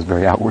Prabhupada was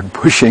very outward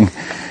pushing,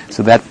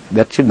 so that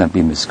should not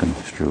be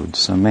misconstrued.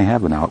 Some may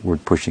have an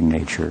outward pushing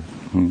nature,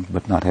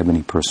 but not have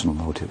any personal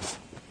motive,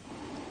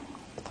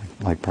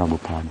 like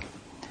Prabhupada.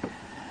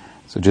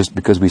 So just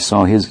because we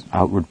saw his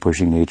outward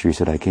pushing nature, he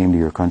said, I came to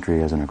your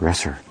country as an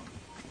aggressor.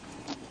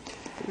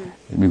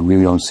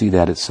 We don't see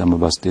that. Some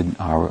of us did,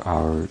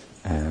 our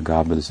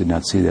godbrothers did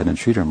not see that in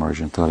Sridhar Maharaj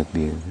and thought it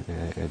be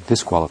a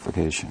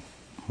disqualification.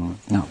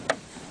 No.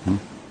 The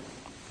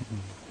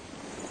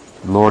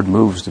Lord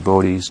moves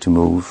devotees to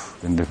move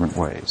in different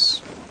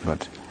ways.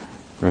 But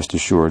rest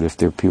assured, if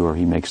they're pure,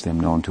 He makes them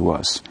known to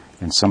us.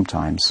 And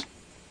sometimes,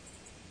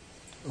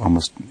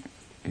 almost,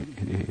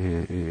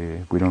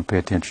 if we don't pay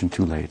attention,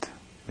 too late.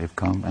 They've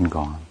come and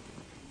gone.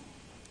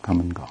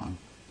 Come and gone.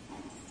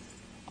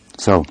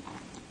 So,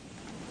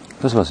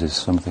 this was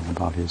something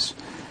about his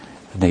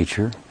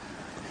nature.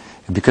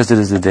 And because it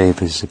is the day of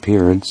his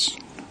appearance,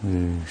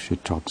 we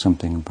should talk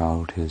something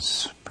about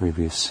his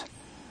previous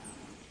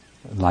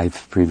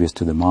life, previous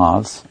to the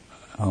math,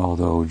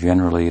 although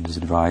generally it is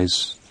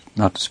advised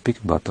not to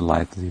speak about the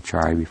life of the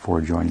Acharya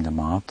before joining the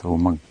math.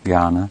 Om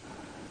Jnana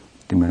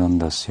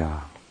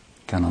Timirandasya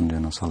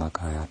Kyanandena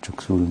Salakaya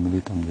Chaksuru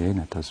Militam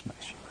Jena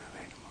Tasmai.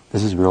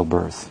 This is real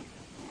birth.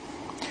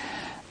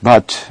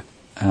 But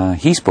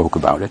he spoke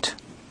about it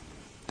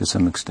to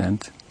some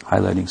extent,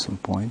 highlighting some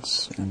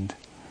points, and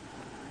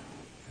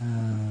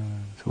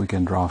so we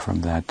can draw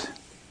from that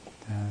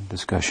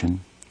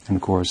discussion. And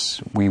of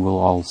course, we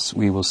will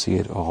see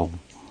it all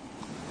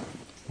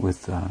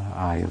with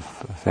eye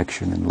of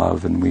affection and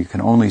love, and we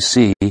can only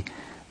see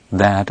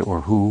that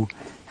or who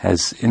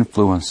has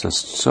influenced us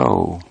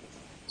so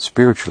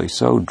spiritually,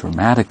 so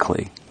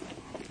dramatically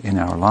in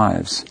our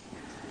lives.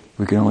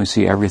 We can only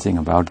see everything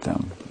about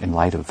them in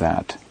light of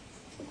that.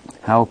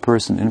 How a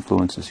person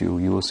influences you,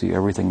 you will see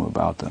everything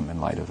about them in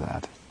light of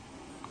that.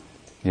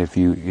 If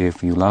you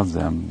love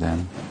them,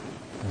 then,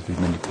 as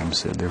many times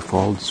said, their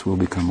faults will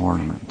become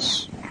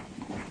ornaments.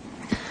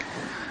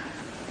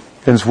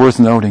 And it's worth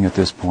noting at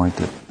this point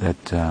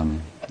that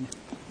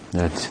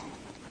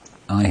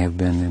I have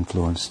been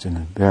influenced in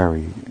a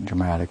very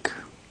dramatic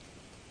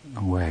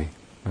way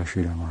by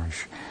Sridhara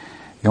Maharaj.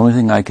 The only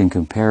thing I can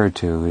compare it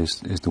to is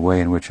the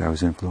way in which I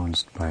was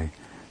influenced by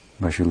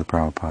Srila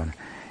Prabhupada.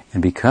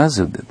 And because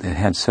of it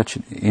had such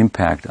an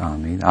impact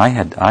on me,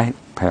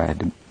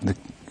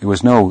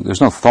 there's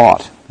no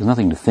thought, there's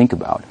nothing to think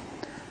about.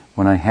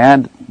 When I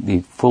had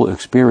the full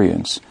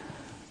experience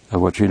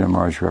of what Sridhara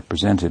Maharaj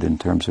represented in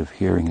terms of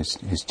hearing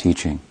his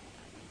teaching,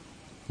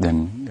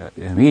 then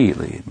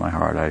immediately in my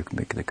heart I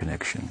make the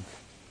connection.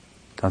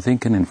 Nothing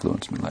can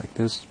influence me like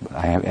this.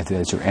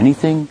 Is there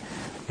anything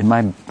in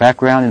my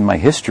background, in my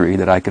history,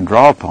 that I can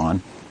draw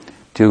upon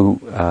to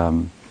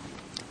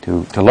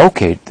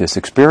locate this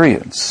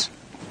experience,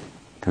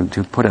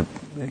 to put it,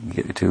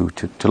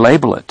 to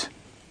label it,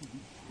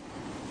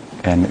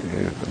 and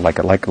like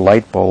a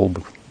light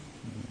bulb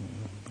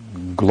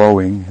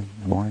glowing.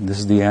 This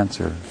is the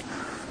answer.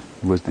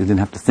 I didn't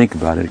have to think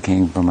about it. It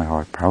came from my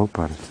heart.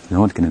 Prabhupada, no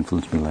one can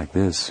influence me like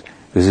this.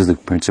 This is the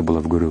principle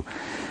of Guru.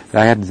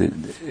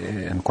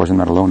 And of course I'm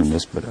not alone in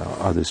this, but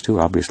others too,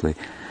 obviously.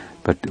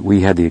 But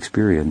we had the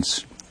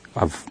experience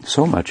of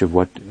so much of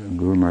what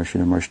Guru Maharaj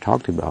and Maharaj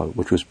talked about,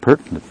 which was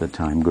pertinent at the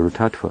time, Guru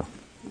Tattva.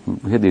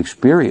 We had the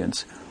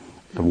experience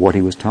of what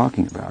he was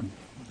talking about.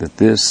 That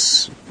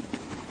this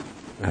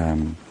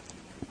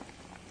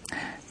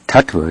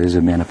Tattva is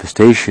a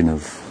manifestation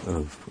of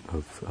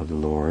the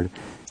Lord,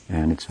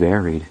 and it's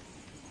varied.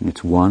 And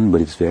it's one,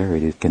 but it's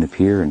varied. It can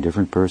appear in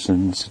different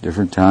persons,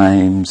 different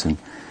times, and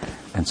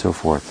so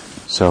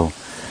forth. So,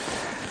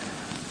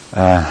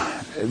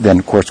 then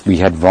of course we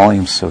had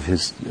volumes of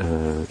his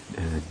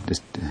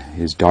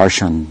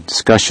darshan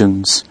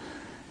discussions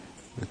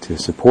to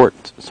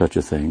support such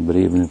a thing. But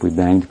even if we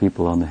banged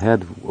people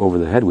over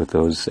the head with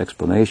those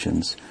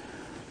explanations,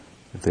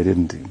 if they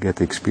didn't get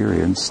the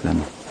experience,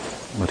 then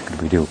what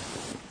could we do?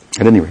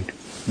 At any rate,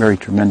 very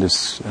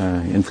tremendous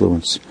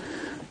influence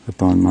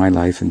upon my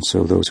life, and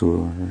so those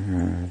who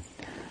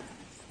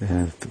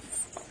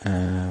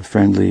are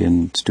friendly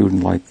and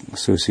student-like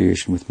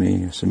association with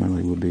me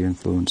similarly will be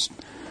influenced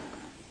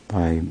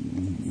by,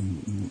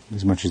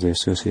 as much as they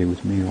associate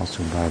with me,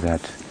 also by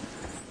that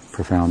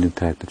profound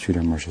impact that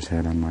Sridhar Maharaj has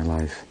had on my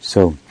life.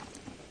 So,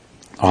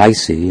 I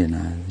see,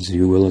 and as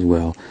you will as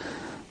well,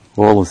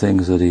 all the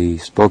things that he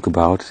spoke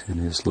about in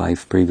his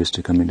life previous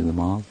to coming to the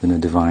Maha in a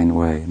divine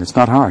way. And it's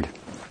not hard.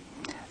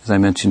 As I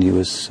mentioned, he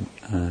was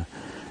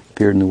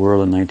appeared in the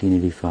world in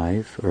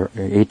 1985, or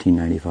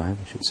 1895,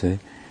 I should say,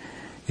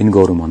 in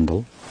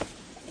Gaudamandal.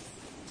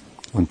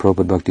 When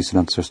Prabhupada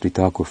Bhaktisiddhanta Saraswati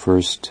Thakur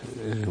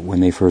when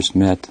they first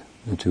met,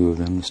 the two of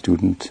them, the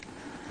student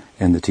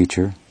and the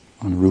teacher,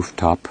 on a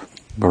rooftop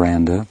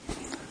veranda,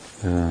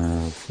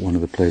 one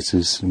of the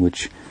places in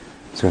which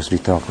Saraswati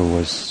Thakur one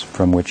of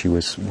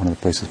the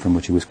places from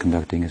which he was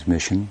conducting his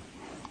mission.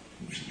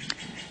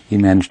 He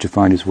managed to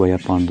find his way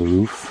up on the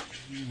roof,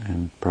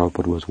 and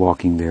Prabhupada was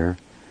walking there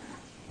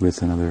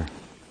with another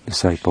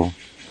disciple.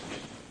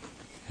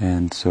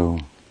 And so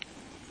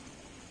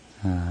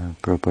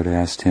Prabhupada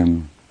asked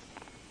him,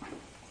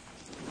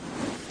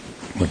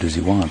 what does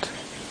he want?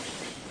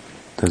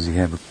 Does he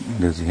have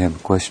a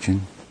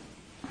question?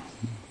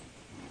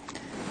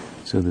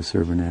 So the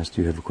servant asked,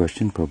 do you have a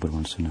question? Prabhupada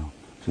wants to know.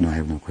 So no, I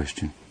have no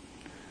question.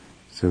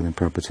 So then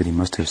Prabhupada said, he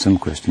must have some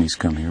question. He's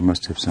come here,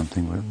 must have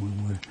something.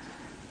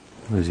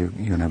 What is you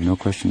don't have no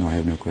question? No, I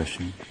have no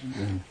question.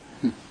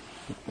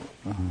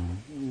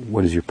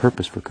 What is your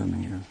purpose for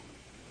coming here?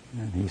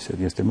 And he said,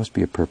 yes, there must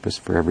be a purpose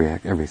for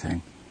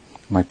everything.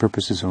 My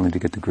purpose is only to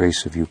get the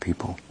grace of you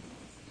people.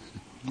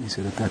 He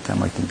said, at that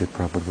time I think that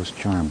Prabhupada was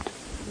charmed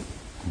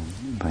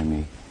by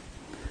me,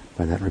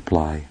 by that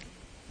reply.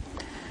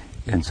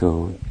 And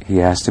so he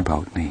asked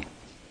about me.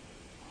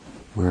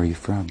 Where are you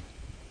from?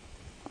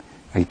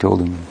 I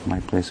told him my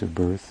place of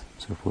birth,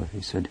 and so forth.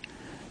 He said,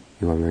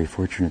 you are a very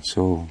fortunate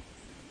soul.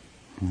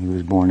 And he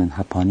was born in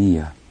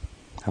Hapaniya.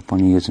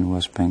 Hapaniya is in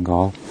West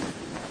Bengal,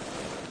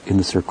 in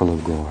the circle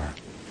of Gaur,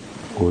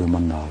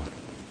 Gaudamandal.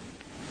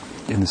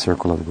 In the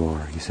circle of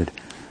Gaur. He said,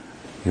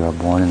 you are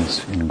born in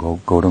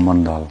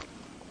Gaudamandal.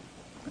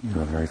 You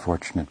are a very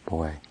fortunate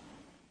boy.